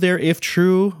interesting move there, if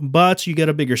true, but you get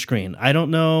a bigger screen. I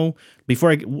don't know.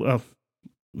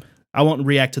 I won't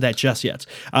react to that just yet.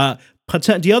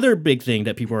 The other big thing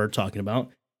that people are talking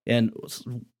about, and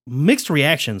mixed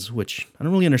reactions, which I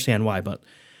don't really understand why, but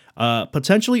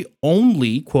potentially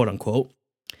only, quote unquote,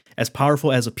 as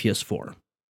powerful as a PS4.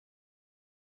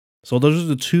 So those are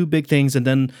the two big things. And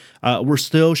then we're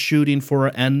still shooting for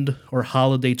end or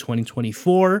holiday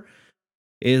 2024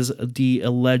 is the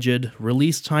alleged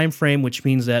release time frame, which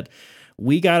means that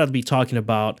we got to be talking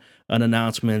about an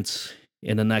announcement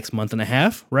in the next month and a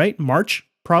half, right? March,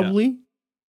 probably. Yeah.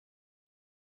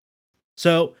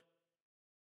 So,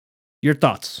 your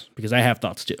thoughts, because I have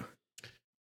thoughts too.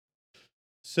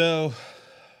 So,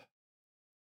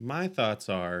 my thoughts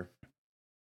are,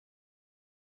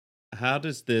 how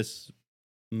does this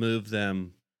move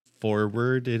them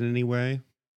forward in any way?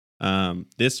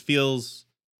 This feels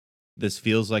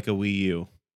like a Wii U.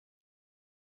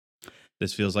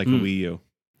 This feels like a Wii U.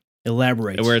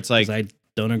 Elaborate. Where it's like, I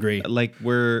don't agree. Like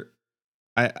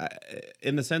I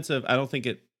in the sense of, I don't think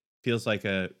it feels like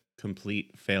a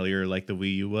complete failure like the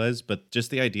Wii U was, but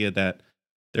just the idea that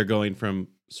they're going from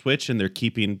Switch and they're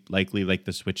keeping likely like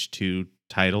the Switch 2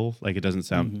 title. Like it doesn't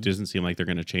seem like they're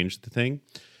going to change the thing.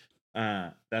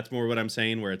 That's more what I'm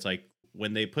saying, where it's like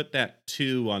when they put that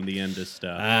 2 on the end of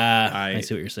stuff. I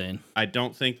see what you're saying. I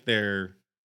don't think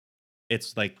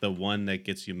it's like the one that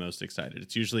gets you most excited.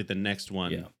 It's usually the next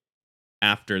one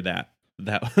after that.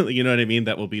 That, you know what I mean?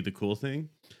 That will be the cool thing.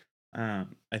 I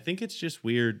think it's just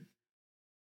weird,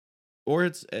 or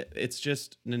it's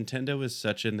just Nintendo is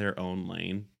such in their own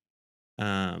lane,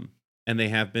 and they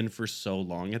have been for so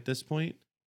long at this point,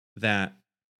 that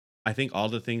I think all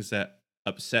the things that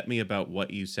upset me about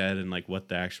what you said and like what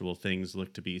the actual things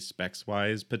look to be specs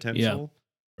wise potential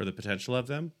or the potential of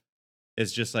them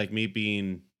is just like me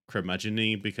being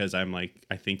curmudgeon-y, because I'm like,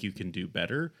 I think you can do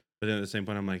better, but then at the same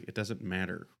point I'm like, it doesn't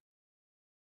matter.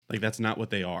 Like, that's not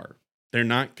what they are. They're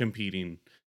not competing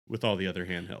with all the other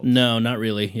handhelds. No, not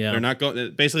really. Yeah. They're not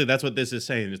going. Basically, that's what this is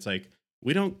saying. It's like,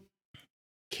 we don't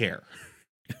care.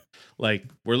 Like,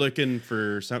 we're looking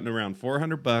for something around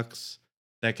 $400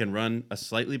 that can run a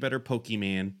slightly better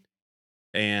Pokemon,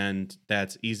 and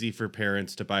that's easy for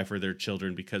parents to buy for their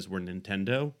children because we're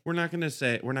Nintendo. We're not going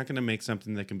to make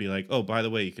something that can be like, oh, by the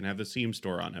way, you can have the Steam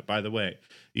store on it. By the way,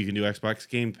 you can do Xbox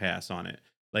Game Pass on it.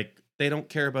 Like, they don't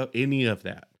care about any of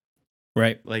that.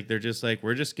 Right. Like, they're just like,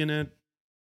 we're just going to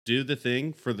do the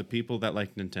thing for the people that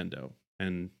like Nintendo.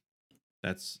 And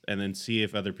then see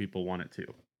if other people want it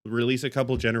too. Release a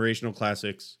couple generational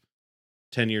classics.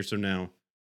 10 years from now,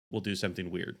 we'll do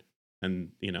something weird.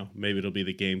 And, maybe it'll be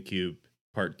the GameCube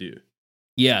Part 2.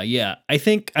 Yeah. I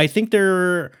think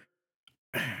they're...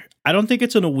 I don't think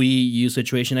it's in a Wii U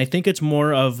situation. I think it's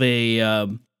more of a...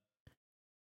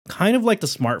 kind of like the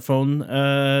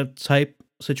smartphone type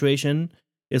situation.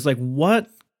 Is like, what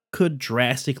could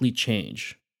drastically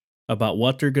change about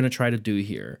what they're going to try to do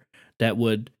here that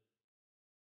would,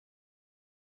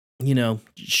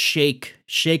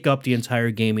 shake up the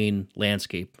entire gaming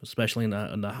landscape, especially in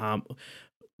the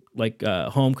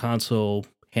home console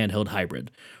handheld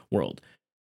hybrid world.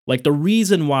 Like, the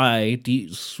reason why the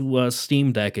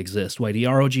Steam Deck exists, why the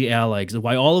ROG Ally exists,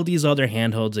 why all of these other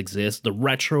handhelds exist, the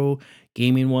retro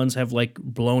gaming ones have like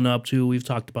blown up too, we've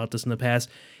talked about this in the past,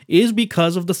 is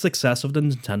because of the success of the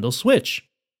Nintendo Switch.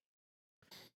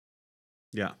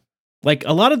 Yeah. Like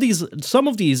a lot of these, some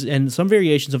of these, and some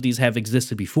variations of these have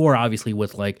existed before. Obviously,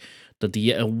 with like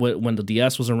when the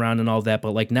DS was around and all that.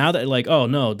 But like now that like, oh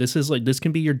no, this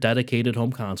can be your dedicated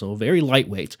home console, very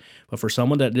lightweight. But for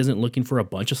someone that isn't looking for a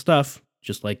bunch of stuff,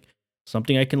 just like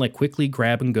something I can like quickly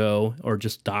grab and go, or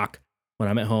just dock when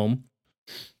I'm at home.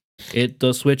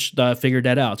 The Switch figured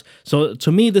that out. So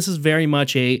to me, this is very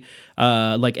much a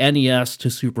like NES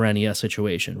to Super NES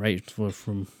situation, right?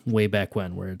 From way back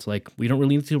when, where it's like we don't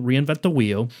really need to reinvent the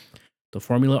wheel. The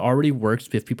formula already works.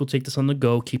 If people take this on the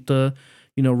go, keep the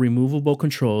removable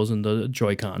controls and the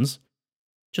Joy-Cons.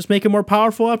 Just make it more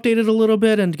powerful, update it a little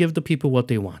bit, and give the people what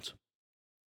they want.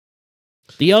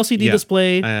 The LCD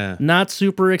display, not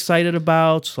super excited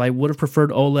about. So I would have preferred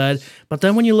OLED. But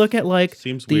then when you look at like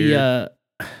seems weird.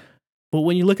 But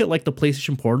when you look at like the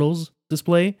PlayStation Portals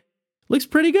display, looks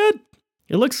pretty good.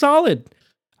 It looks solid.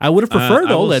 I would have preferred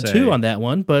OLED too on that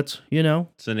one, but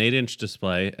it's an 8-inch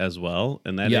display as well,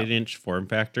 and that 8-inch form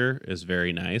factor is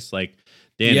very nice. Like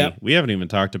Danny, we haven't even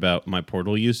talked about my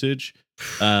Portal usage.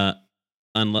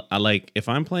 Like if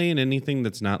I'm playing anything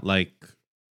that's not like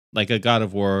a God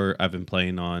of War, I've been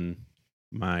playing on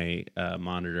my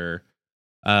monitor.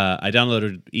 I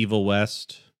downloaded Evil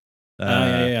West.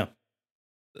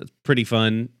 It's pretty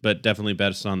fun, but definitely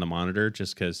best on the monitor,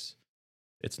 just because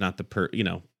it's not the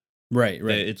right.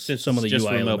 It's just some of the just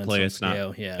UI remote play. It's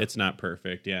not. It's not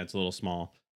perfect. Yeah, it's a little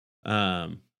small.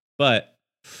 But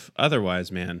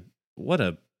otherwise, man, what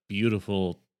a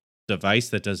beautiful device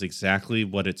that does exactly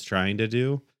what it's trying to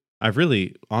do. I've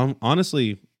really,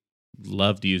 honestly,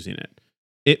 loved using it.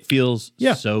 It feels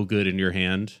so good in your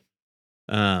hand.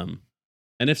 And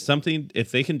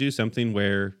if they can do something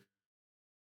where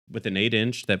with an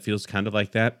 8-inch that feels kind of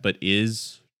like that, but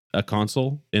is a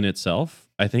console in itself,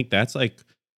 I think that's like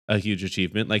a huge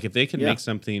achievement. Like if they can make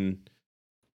something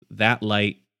that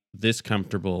light, this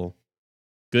comfortable,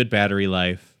 good battery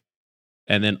life,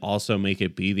 and then also make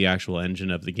it be the actual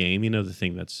engine of the game, the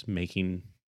thing that's making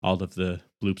all of the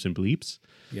bloops and bleeps,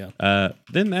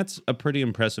 then that's a pretty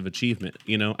impressive achievement.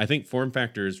 I think form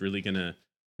factor is really going to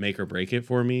make or break it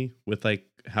for me with like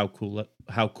how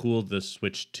cool the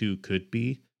Switch 2 could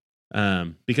be.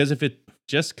 Because if it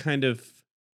just kind of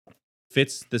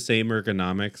fits the same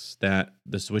ergonomics that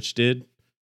the Switch did,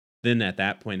 then at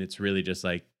that point it's really just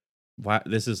like, why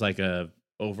this is like a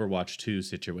Overwatch 2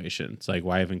 situation. It's like,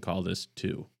 why even call this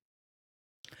 2?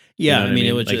 Yeah, I mean,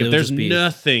 it would like it if would there's just be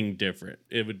nothing different,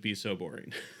 it would be so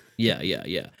boring. Yeah,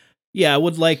 I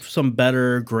would like some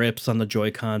better grips on the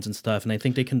Joy-Cons and stuff, and I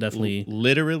think they can definitely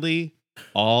literally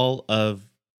all of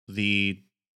the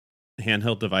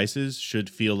handheld devices should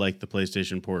feel like the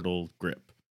PlayStation Portal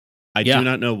grip. I do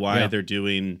not know why they're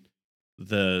doing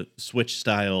the Switch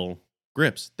style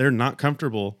grips. They're not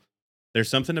comfortable. There's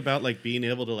something about like being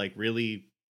able to like really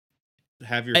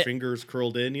have your fingers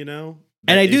curled in, And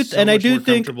I do think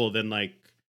comfortable than like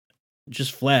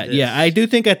just flat. this. Yeah, I do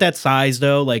think at that size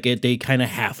though, like they kind of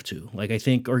have to. Like I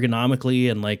think ergonomically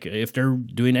and like if they're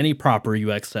doing any proper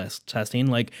UX testing,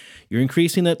 like you're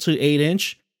increasing that to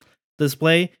 8-inch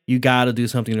display, you got to do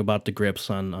something about the grips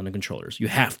on the controllers. You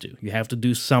have to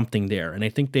do something there, and I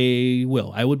think they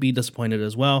will. I would be disappointed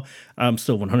as well. I'm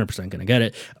still 100% gonna get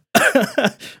it.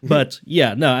 But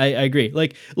yeah, no, I agree.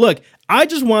 Like, look, I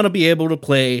just want to be able to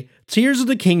play Tears of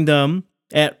the Kingdom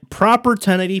at proper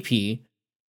 1080p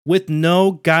with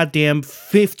no goddamn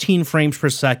 15 frames per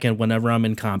second whenever I'm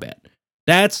in combat.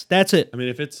 That's it. I mean,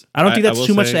 I don't think that's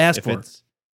too much to ask for.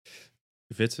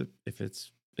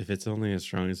 If it's only as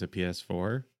strong as a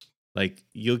PS4, like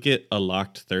you'll get a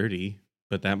locked 30,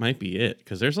 but that might be it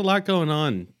because there's a lot going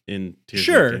on in Tears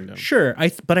of the Kingdom. Sure. I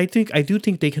do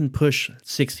think they can push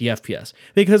 60 FPS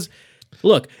because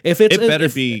look, it better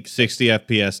be 60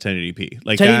 FPS 1080p.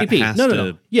 Like 1080p.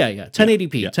 No. Yeah.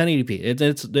 1080p. 1080p.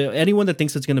 It's anyone that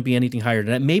thinks it's going to be anything higher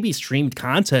than that, maybe streamed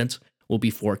content will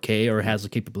be 4K or has the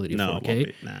capability of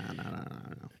 4K. No.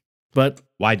 But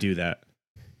why do that?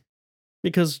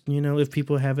 Because if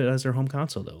people have it as their home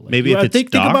console, though, like, maybe if it's think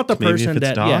about the person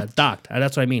that docked. docked.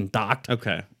 That's what I mean, docked.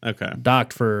 Okay.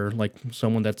 Docked for like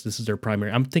someone this is their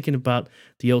primary. I'm thinking about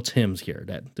the old Tims here.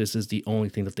 That this is the only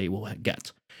thing that they will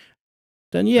get.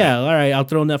 Then all right, I'll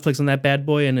throw Netflix on that bad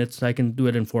boy, and I can do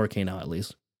it in 4K now at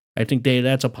least. I think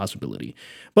that's a possibility.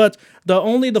 But the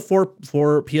 4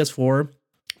 PS4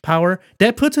 power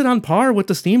that puts it on par with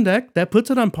the Steam Deck. That puts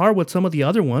it on par with some of the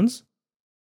other ones.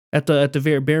 At the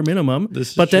very bare minimum,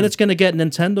 but then it's going to get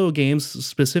Nintendo games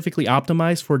specifically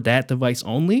optimized for that device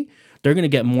only. They're going to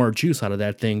get more juice out of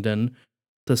that thing than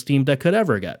the Steam Deck could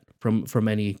ever get from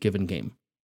any given game.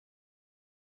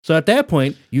 So at that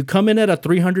point, you come in at a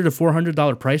 $300 to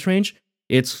 $400 price range.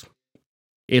 It's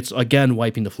it's again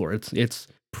wiping the floor. It's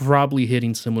probably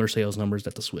hitting similar sales numbers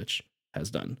that the Switch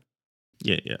has done.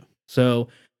 Yeah. So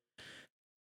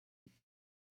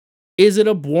is it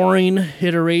a boring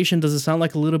iteration? Does it sound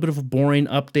like a little bit of a boring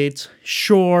update?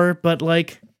 Sure, but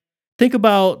like think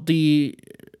about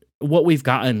what we've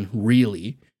gotten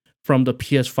really from the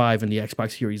PS5 and the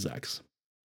Xbox Series X.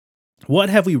 What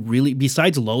have we really,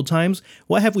 besides load times,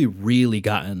 what have we really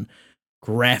gotten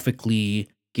graphically,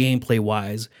 gameplay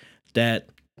wise, that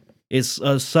is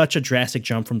such a drastic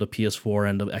jump from the PS4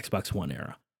 and the Xbox One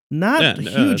era? Not a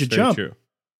huge jump. True.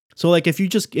 So like if you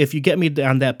get me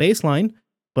on that baseline,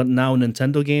 but now a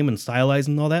Nintendo game and stylized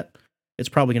and all that, it's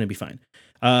probably going to be fine.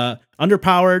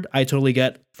 Underpowered, I totally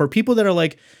get. For people that are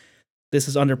like, this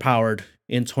is underpowered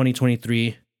in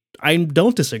 2023, I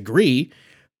don't disagree.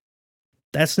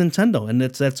 That's Nintendo, and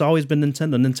that's always been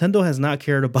Nintendo. Nintendo has not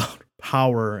cared about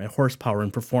power and horsepower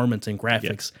and performance and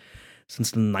graphics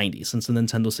since the 90s, since the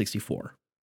Nintendo 64.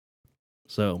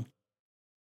 So,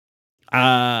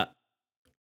 but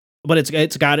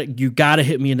it's got it. You got to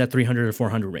hit me in that 300 or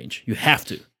 400 range. You have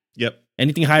to. Yep.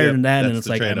 Anything higher than that, and it's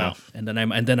like I'm out. And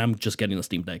then I'm just getting the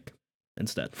Steam Deck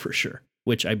instead for sure,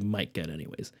 which I might get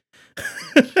anyways.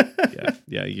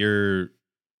 Yeah. You're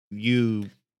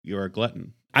a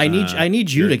glutton. I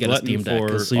need you to get a Steam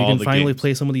Deck so you can finally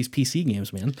play some of these PC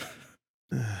games, man.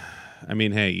 I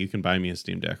mean, hey, you can buy me a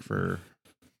Steam Deck for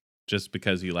just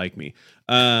because you like me.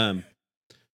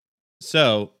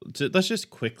 So let's just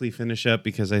quickly finish up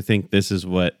because I think this is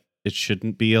what it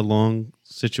shouldn't be a long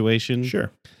situation.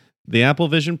 Sure. The Apple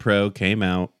Vision Pro came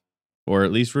out, or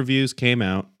at least reviews came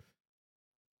out,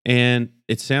 and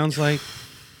it sounds like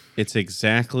it's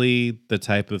exactly the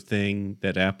type of thing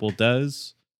that Apple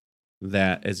does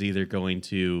that is either going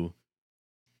to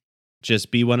just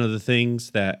be one of the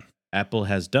things that Apple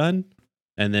has done,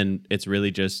 and then it's really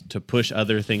just to push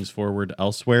other things forward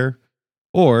elsewhere,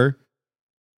 or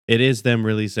it is them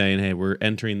really saying, hey, we're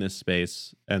entering this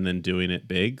space and then doing it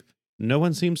big. No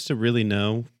one seems to really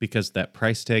know because that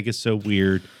price tag is so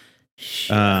weird.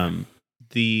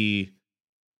 The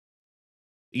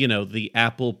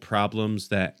Apple problems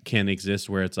that can exist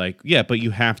where it's like, yeah, but you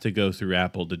have to go through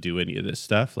Apple to do any of this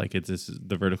stuff. Like this is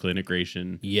the vertical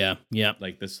integration. Yeah.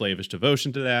 Like the slavish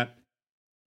devotion to that.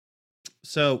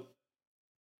 So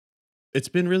it's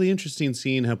been really interesting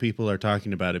seeing how people are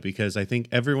talking about it because I think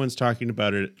everyone's talking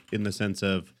about it in the sense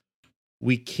of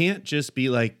we can't just be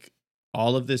like,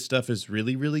 all of this stuff is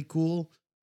really, really cool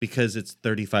because it's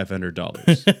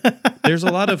 $3,500. There's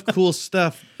a lot of cool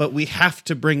stuff, but we have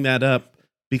to bring that up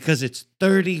because it's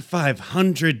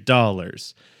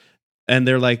 $3,500. And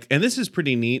they're like, and this is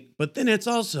pretty neat, but then it's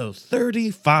also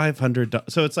 $3,500.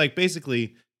 So it's like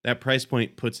basically that price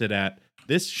point puts it at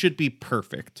this should be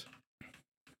perfect.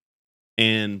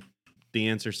 And the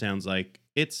answer sounds like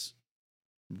it's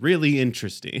really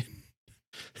interesting.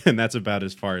 And that's about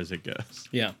as far as it goes.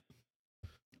 Yeah.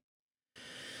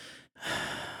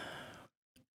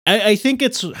 I think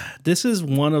this is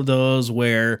one of those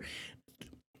where,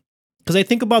 because I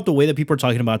think about the way that people are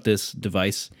talking about this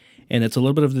device, and it's a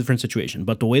little bit of a different situation,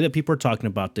 but the way that people are talking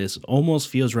about this almost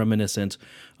feels reminiscent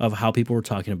of how people were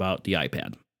talking about the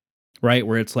iPad, right?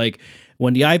 Where it's like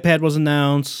when the iPad was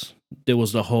announced, there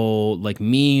was the whole like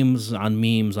memes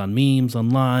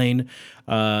online.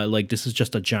 Like this is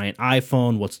just a giant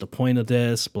iPhone. What's the point of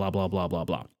this? Blah, blah, blah, blah,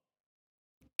 blah.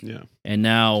 Yeah. And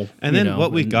now, and then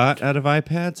what we got out of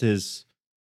iPads is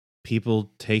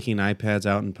people taking iPads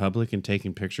out in public and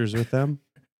taking pictures with them.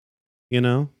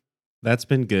 That's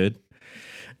been good.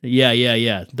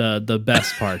 Yeah. The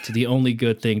best part, the only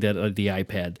good thing that the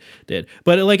iPad did,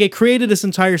 but it created this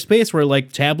entire space where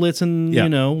like tablets and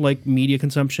like media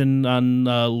consumption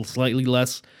on slightly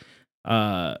less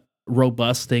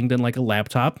robust thing than like a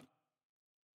laptop.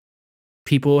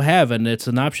 People have, and it's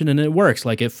an option, and it works.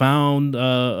 Like it found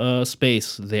a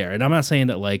space there, and I'm not saying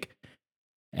that like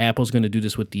Apple's going to do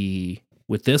this with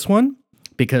this one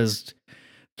because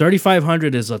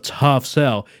 3,500 is a tough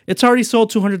sell. It's already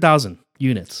sold 200,000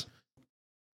 units.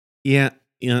 Yeah,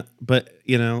 but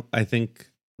I think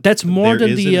that's more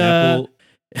than the. Apple...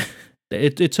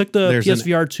 it took the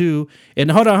PSVR 2,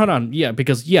 and hold on, yeah,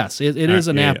 because yes, it is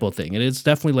an Apple thing, and it's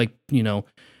definitely like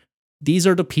these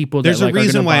are the people that there's a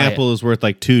reason why Apple is worth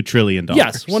like $2 trillion.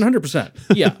 Yes,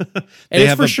 100%. Yeah, they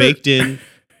have a baked-in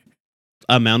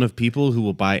amount of people who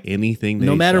will buy anything.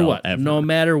 No matter what.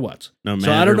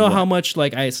 So I don't know how much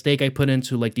stake I put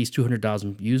into like these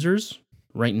 200,000 users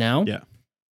right now. Yeah.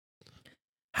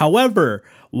 However,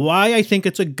 why I think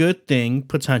it's a good thing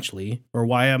potentially, or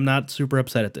why I'm not super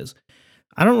upset at this.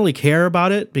 I don't really care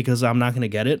about it because I'm not going to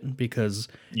get it because,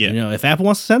 if Apple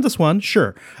wants to send us one,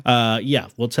 sure.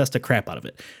 We'll test the crap out of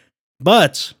it.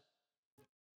 But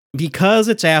because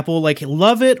it's Apple, like,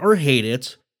 love it or hate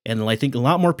it, and I think a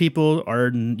lot more people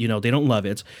are, they don't love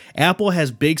it. Apple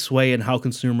has big sway in how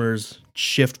consumers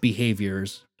shift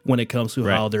behaviors when it comes to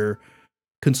how they're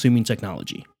consuming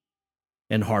technology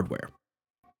and hardware.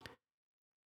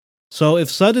 So if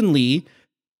suddenly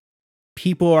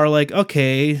people are like,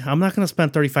 okay, I'm not going to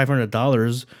spend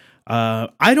 $3,500.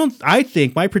 I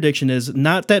think my prediction is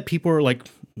not that people are like,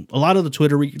 a lot of the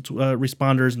Twitter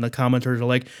responders and the commenters are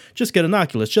like, just get an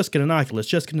Oculus, just get an Oculus,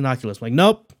 just get an Oculus. I'm like,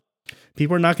 nope,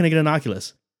 people are not going to get an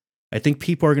Oculus. I think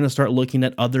people are going to start looking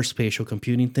at other spatial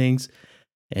computing things.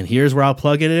 And here's where I'll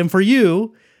plug it in for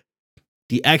you.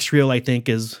 The X-Real, I think,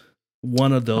 is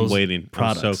one of those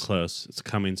products. I'm so close. It's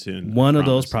coming soon. One of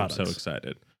those products. I'm so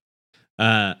excited.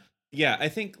 Yeah, I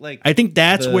think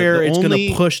that's where it's going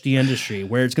to push the industry,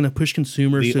 where it's going to push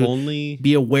consumers to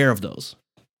be aware of those.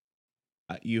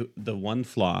 The one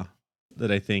flaw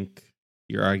that I think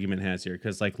your argument has here,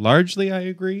 because largely I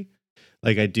agree.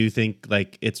 I do think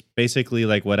it's basically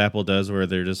like what Apple does, where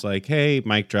they're just like, hey,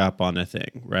 mic drop on a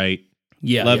thing, right?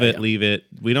 Yeah, love it, leave it.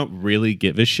 We don't really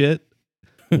give a shit.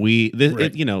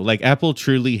 Apple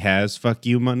truly has fuck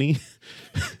you money.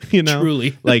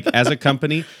 Truly. As a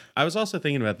company. I was also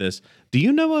thinking about this. Do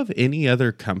you know of any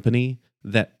other company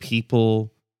that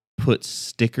people put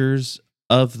stickers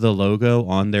of the logo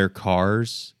on their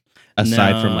cars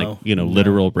aside from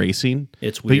literal racing?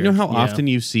 It's weird. But you know how often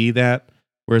you see that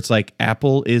where it's like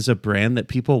Apple is a brand that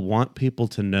people want people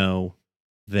to know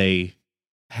they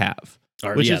have.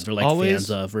 Which is they're always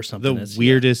fans of or something. The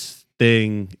weirdest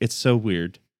thing. It's so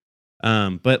weird.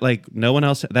 But no one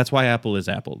else. That's why Apple is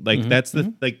Apple. That's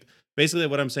the basically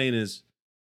what I'm saying is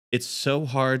it's so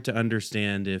hard to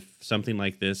understand if something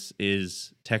like this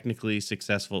is technically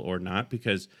successful or not,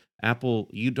 because Apple,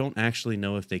 you don't actually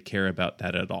know if they care about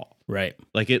that at all. Right.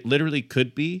 It literally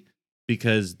could be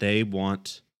because they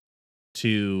want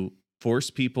to force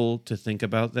people to think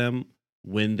about them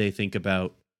when they think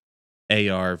about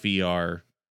AR, VR,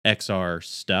 XR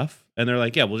stuff. And they're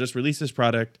like, yeah, we'll just release this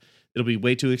product. It'll be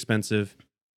way too expensive.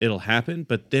 It'll happen.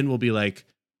 But then we'll be like,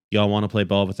 y'all want to play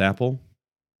ball with Apple?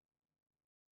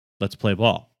 Let's play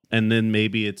ball. And then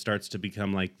maybe it starts to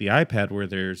become like the iPad, where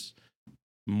there's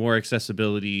more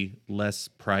accessibility, less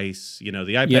price. The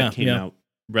iPad came out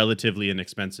relatively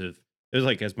inexpensive. It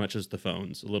was as much as the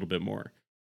phones, a little bit more.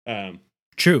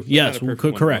 True. Yes.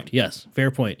 Correct. Yes.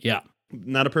 Fair point. Yeah.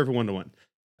 Not a perfect one-to-one.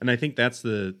 And I think that's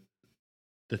the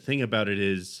thing about it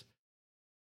is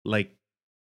and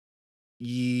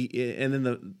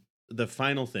then the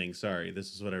final thing, sorry,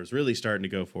 this is what I was really starting to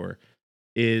go for,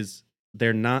 is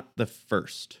they're not the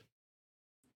first.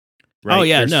 Right? Oh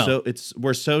yeah, no.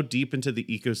 We're so deep into the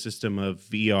ecosystem of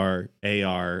VR,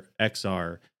 AR,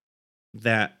 XR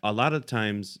that a lot of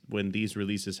times when these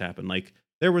releases happen,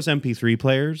 there was MP3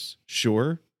 players,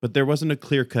 sure, but there wasn't a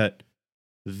clear-cut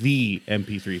the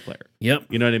MP3 player. Yep.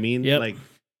 You know what I mean? Yep.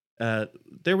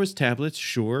 There was tablets,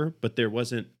 sure, but there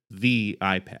wasn't the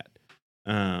iPad.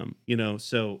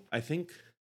 So I think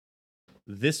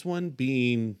this one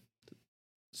being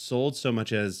sold so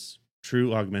much as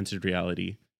true augmented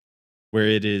reality, where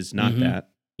it is not that,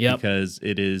 because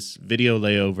it is video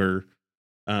layover,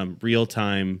 real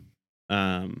time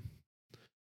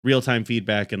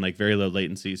feedback, and very low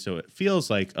latency. So it feels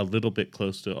like a little bit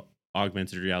close to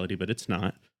augmented reality, but it's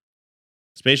not.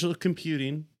 Spatial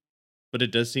computing, but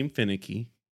it does seem finicky,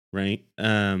 right?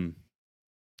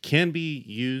 Can be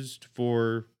used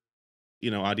for,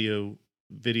 audio,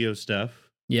 video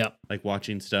stuff. Yeah.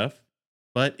 Watching stuff,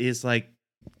 but is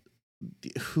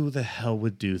who the hell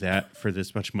would do that for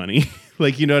this much money?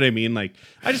 You know what I mean? I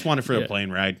just want it for a plane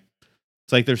ride.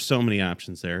 It's there's so many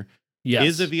options there. Yes.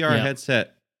 Is a VR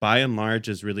headset, by and large,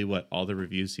 is really what all the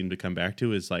reviews seem to come back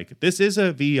to, is this is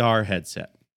a VR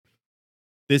headset.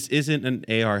 This isn't an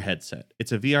AR headset.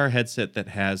 It's a VR headset that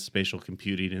has spatial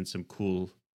computing and some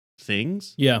cool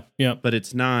things. Yeah. But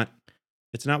it's not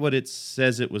what it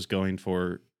says it was going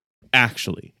for.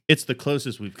 Actually, it's the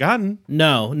closest we've gotten.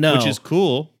 No. Which is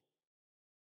cool,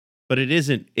 but it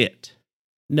isn't it.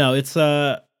 No, it's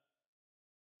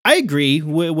I agree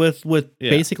with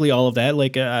basically all of that.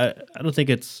 I don't think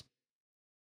it's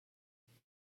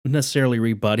necessarily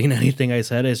rebutting anything I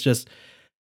said. It's just,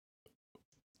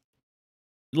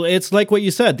 it's like what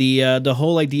you said. The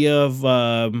whole idea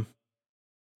of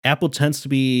Apple tends to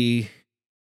be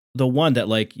the one that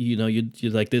you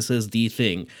this is the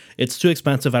thing. It's too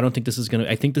expensive. I think this is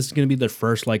gonna be the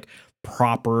first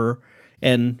proper,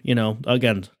 and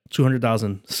again,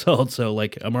 200,000 sold. So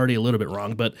like I'm already a little bit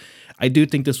wrong, but I do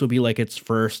think this will be like its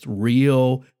first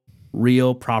real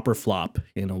proper flop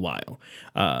in a while.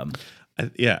 I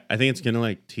think it's gonna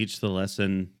like teach the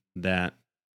lesson that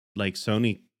like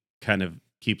Sony kind of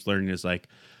keeps learning is like,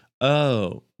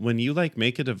 oh, when you like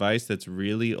make a device that's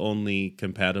really only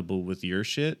compatible with your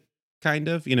shit, kind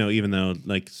of, even though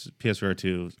like PSVR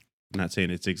 2, I'm not saying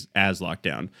it's as locked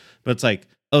down, but it's like,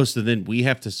 oh, so then we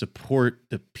have to support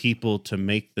the people to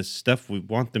make the stuff we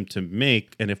want them to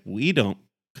make. And if we don't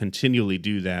continually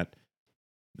do that,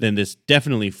 then this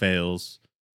definitely fails.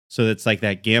 So it's like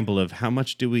that gamble of how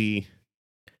much do we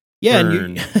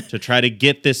burn to try to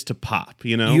get this to pop,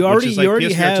 You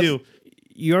already have.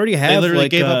 You already have. They literally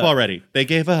like, gave up already. They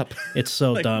gave up. It's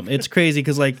so dumb. It's crazy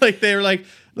because like they're like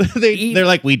they're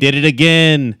like, we did it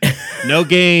again. No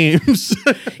games.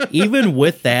 even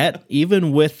with that,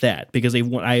 because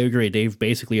I agree, they've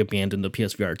basically abandoned the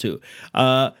PSVR 2.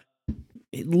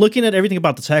 Looking at everything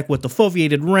about the tech with the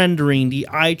foveated rendering, the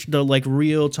like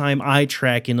real time eye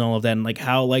tracking, and all of that, and like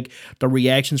how like the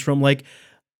reactions from like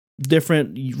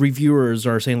different reviewers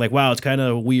are saying like, wow, it's kind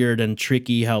of weird and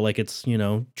tricky how like it's,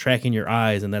 tracking your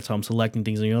eyes, and that's how I'm selecting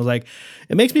things. And like,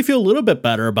 it makes me feel a little bit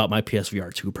better about my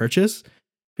PSVR 2 purchase,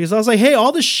 because I was like, hey,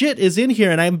 all this shit is in here,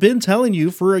 and I've been telling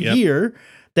you for a year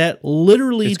that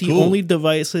literally only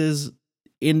devices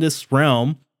in this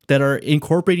realm that are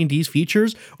incorporating these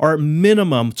features are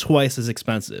minimum twice as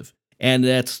expensive. And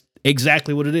that's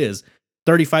exactly what it is.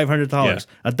 $3,500,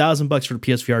 $1,000 for the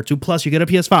PSVR 2, plus you get a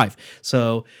PS5.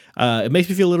 So it makes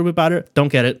me feel a little bit better. Don't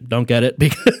get it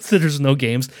because there's no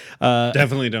games.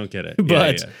 Definitely don't get it.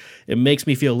 But it makes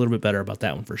me feel a little bit better about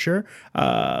that one for sure.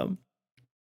 But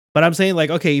I'm saying like,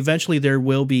 okay, eventually there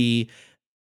will be.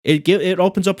 It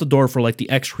opens up the door for like the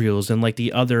X-Reels and like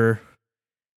the other.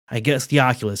 I guess the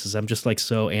Oculus is. I'm just like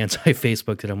so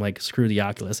anti-Facebook that I'm like, screw the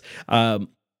Oculus.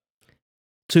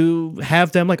 To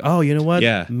have them like, oh, you know what?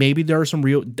 Yeah. Maybe there are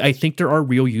I think there are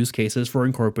real use cases for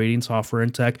incorporating software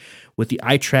and tech with the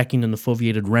eye tracking and the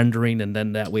foveated rendering. And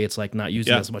then that way it's like not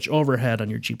using as much overhead on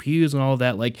your GPUs and all of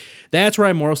that. Like, that's where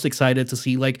I'm most excited to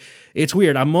see. Like, it's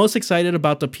weird. I'm most excited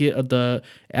about the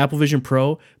Apple Vision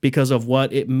Pro because of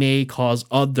what it may cause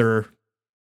other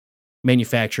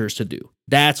manufacturers to do.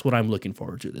 That's what I'm looking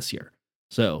forward to this year.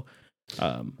 So,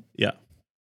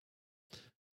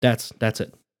 that's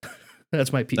it.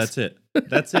 That's my piece. That's it.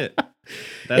 That's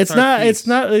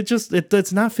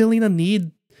it's not filling a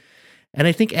need. And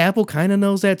I think Apple kind of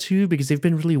knows that too, because they've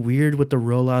been really weird with the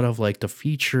rollout of like the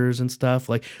features and stuff.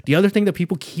 Like the other thing that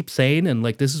people keep saying, and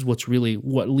like this is what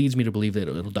leads me to believe that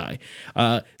it'll die.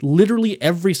 Literally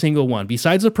every single one,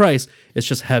 besides the price, it's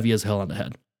just heavy as hell on the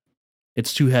head.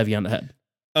 It's too heavy on the head.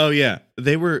 Oh yeah,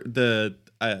 they were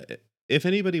if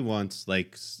anybody wants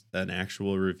like an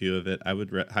actual review of it, I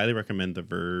would highly recommend the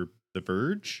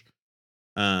Verge,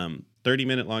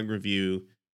 30-minute long review,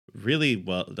 really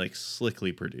well, like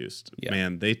slickly produced. Yeah.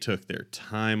 Man, they took their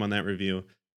time on that review,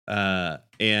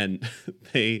 and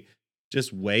they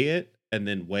just weigh it and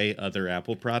then weigh other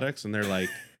Apple products, and they're like,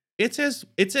 it's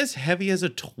as heavy as a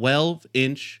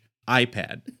 12-inch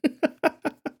iPad.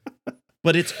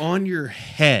 But it's on your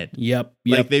head. Yep.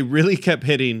 Like they really kept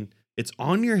hitting. It's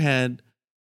on your head.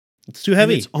 It's too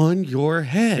heavy. It's on your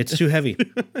head. It's too heavy.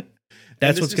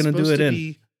 That's what's going to do it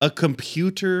in. A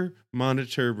computer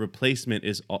monitor replacement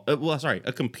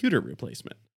a computer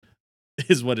replacement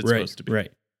is what it's supposed to be.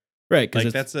 Right. Like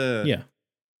that's So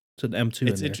the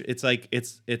M2. It's like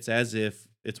it's as if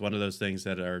it's one of those things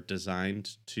that are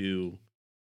designed to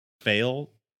fail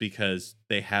because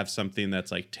they have something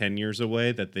that's like 10 years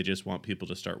away that they just want people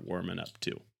to start warming up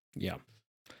to. Yeah.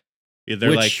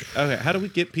 They're like, okay, how do we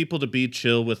get people to be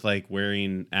chill with like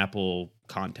wearing Apple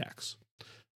contacts?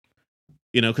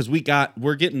 Because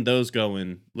we're getting those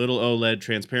going. Little OLED,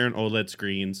 transparent OLED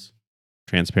screens.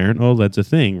 Transparent OLED's a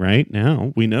thing right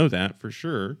now. We know that for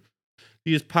sure.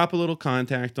 You just pop a little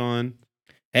contact on.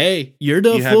 Hey, you're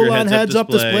the full-on heads-up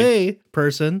display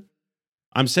person.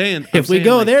 I'm saying, if we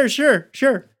go there, sure.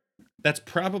 That's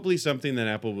probably something that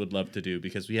Apple would love to do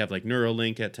because we have like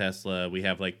Neuralink at Tesla. We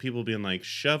have like people being like,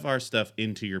 shove our stuff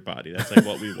into your body. That's like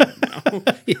what we want now.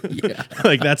 Yeah.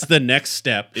 Like that's the next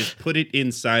step is put it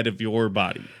inside of your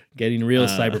body. Getting real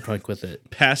cyberpunk with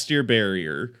it. Past your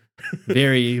barrier.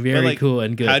 Very, very like, cool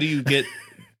and good. How do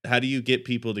you get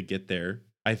people to get there?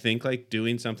 I think like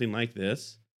doing something like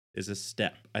this is a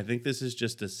step. I think this is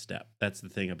just a step. That's the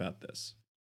thing about this.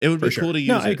 It would be cool to use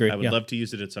it. I agree. I would love to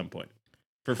use it at some point.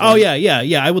 Oh yeah.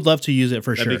 I would love to use it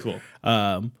for sure. That'd be cool.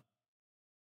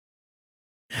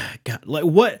 God, like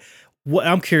what?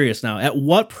 I'm curious now. At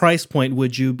what price point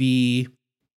would you be?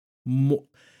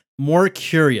 more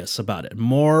curious about it,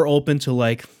 more open to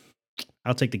like,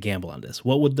 I'll take the gamble on this.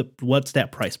 What's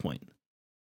that price point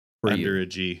for under you? a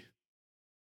G?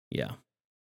 Yeah.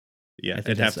 Yeah,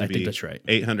 it'd have to be, I think that's right.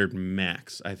 800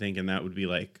 max, I think, and that would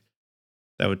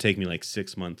take me like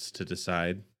 6 months to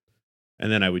decide.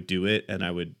 And then I would do it, and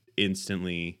I would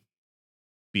instantly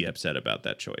be upset about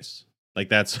that choice. Like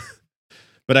that's,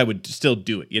 but I would still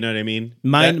do it. You know what I mean?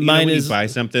 Mine is, you buy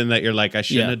something that you're like, I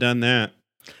shouldn't have done that.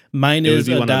 Mine is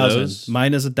 1,000.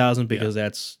 Mine is 1,000 because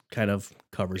that's kind of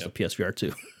covers the PSVR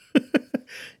 2.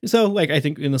 So like, I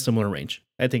think in a similar range.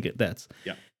 I think that's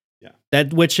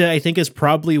that, which I think is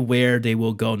probably where they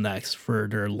will go next for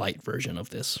their light version of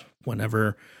this,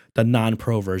 whenever the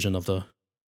non-pro version of the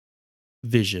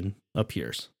Vision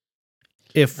appears.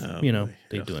 If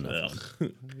they do enough.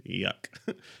 Yuck.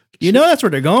 That's where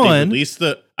they're going.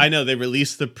 I know they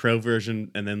released the pro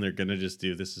version, and then they're gonna just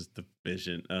do this is the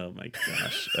Vision. Oh my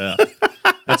gosh.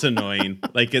 That's annoying.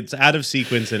 Like, it's out of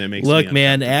sequence, and it makes Look,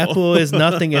 man, Apple is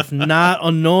nothing if not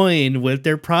annoying with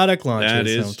their product launches. That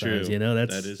is sometimes. true.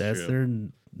 That's their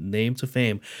name to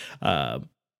fame. But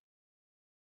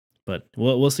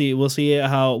we'll see. We'll see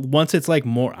how once it's like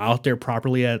more out there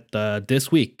properly at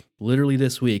this week, literally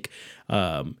this week,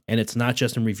 and it's not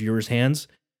just in reviewers' hands.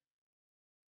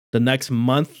 The next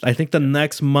month, I think the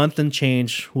next month and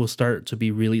change will start to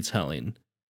be really telling.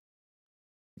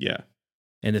 Yeah.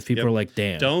 And if people are like,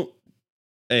 damn.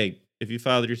 If you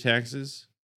filed your taxes,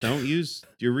 don't use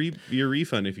your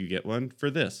refund if you get one for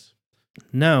this.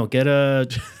 No, get a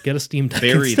Steam Deck.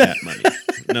 Bury that money.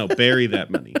 No, bury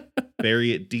that money.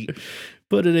 Bury it deep.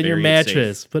 Put it in your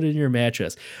mattress. Put it in your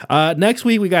mattress. Next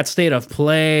week we got State of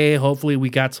Play. Hopefully we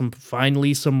got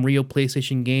finally some real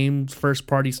PlayStation games, first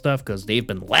party stuff, because they've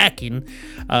been lacking.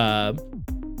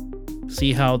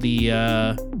 See how the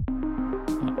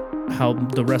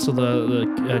rest of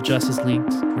the Justice League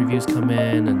reviews come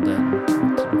in, and then we'll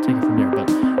take it from there. But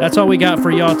that's all we got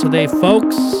for y'all today,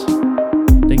 folks.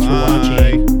 Thanks for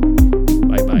watching.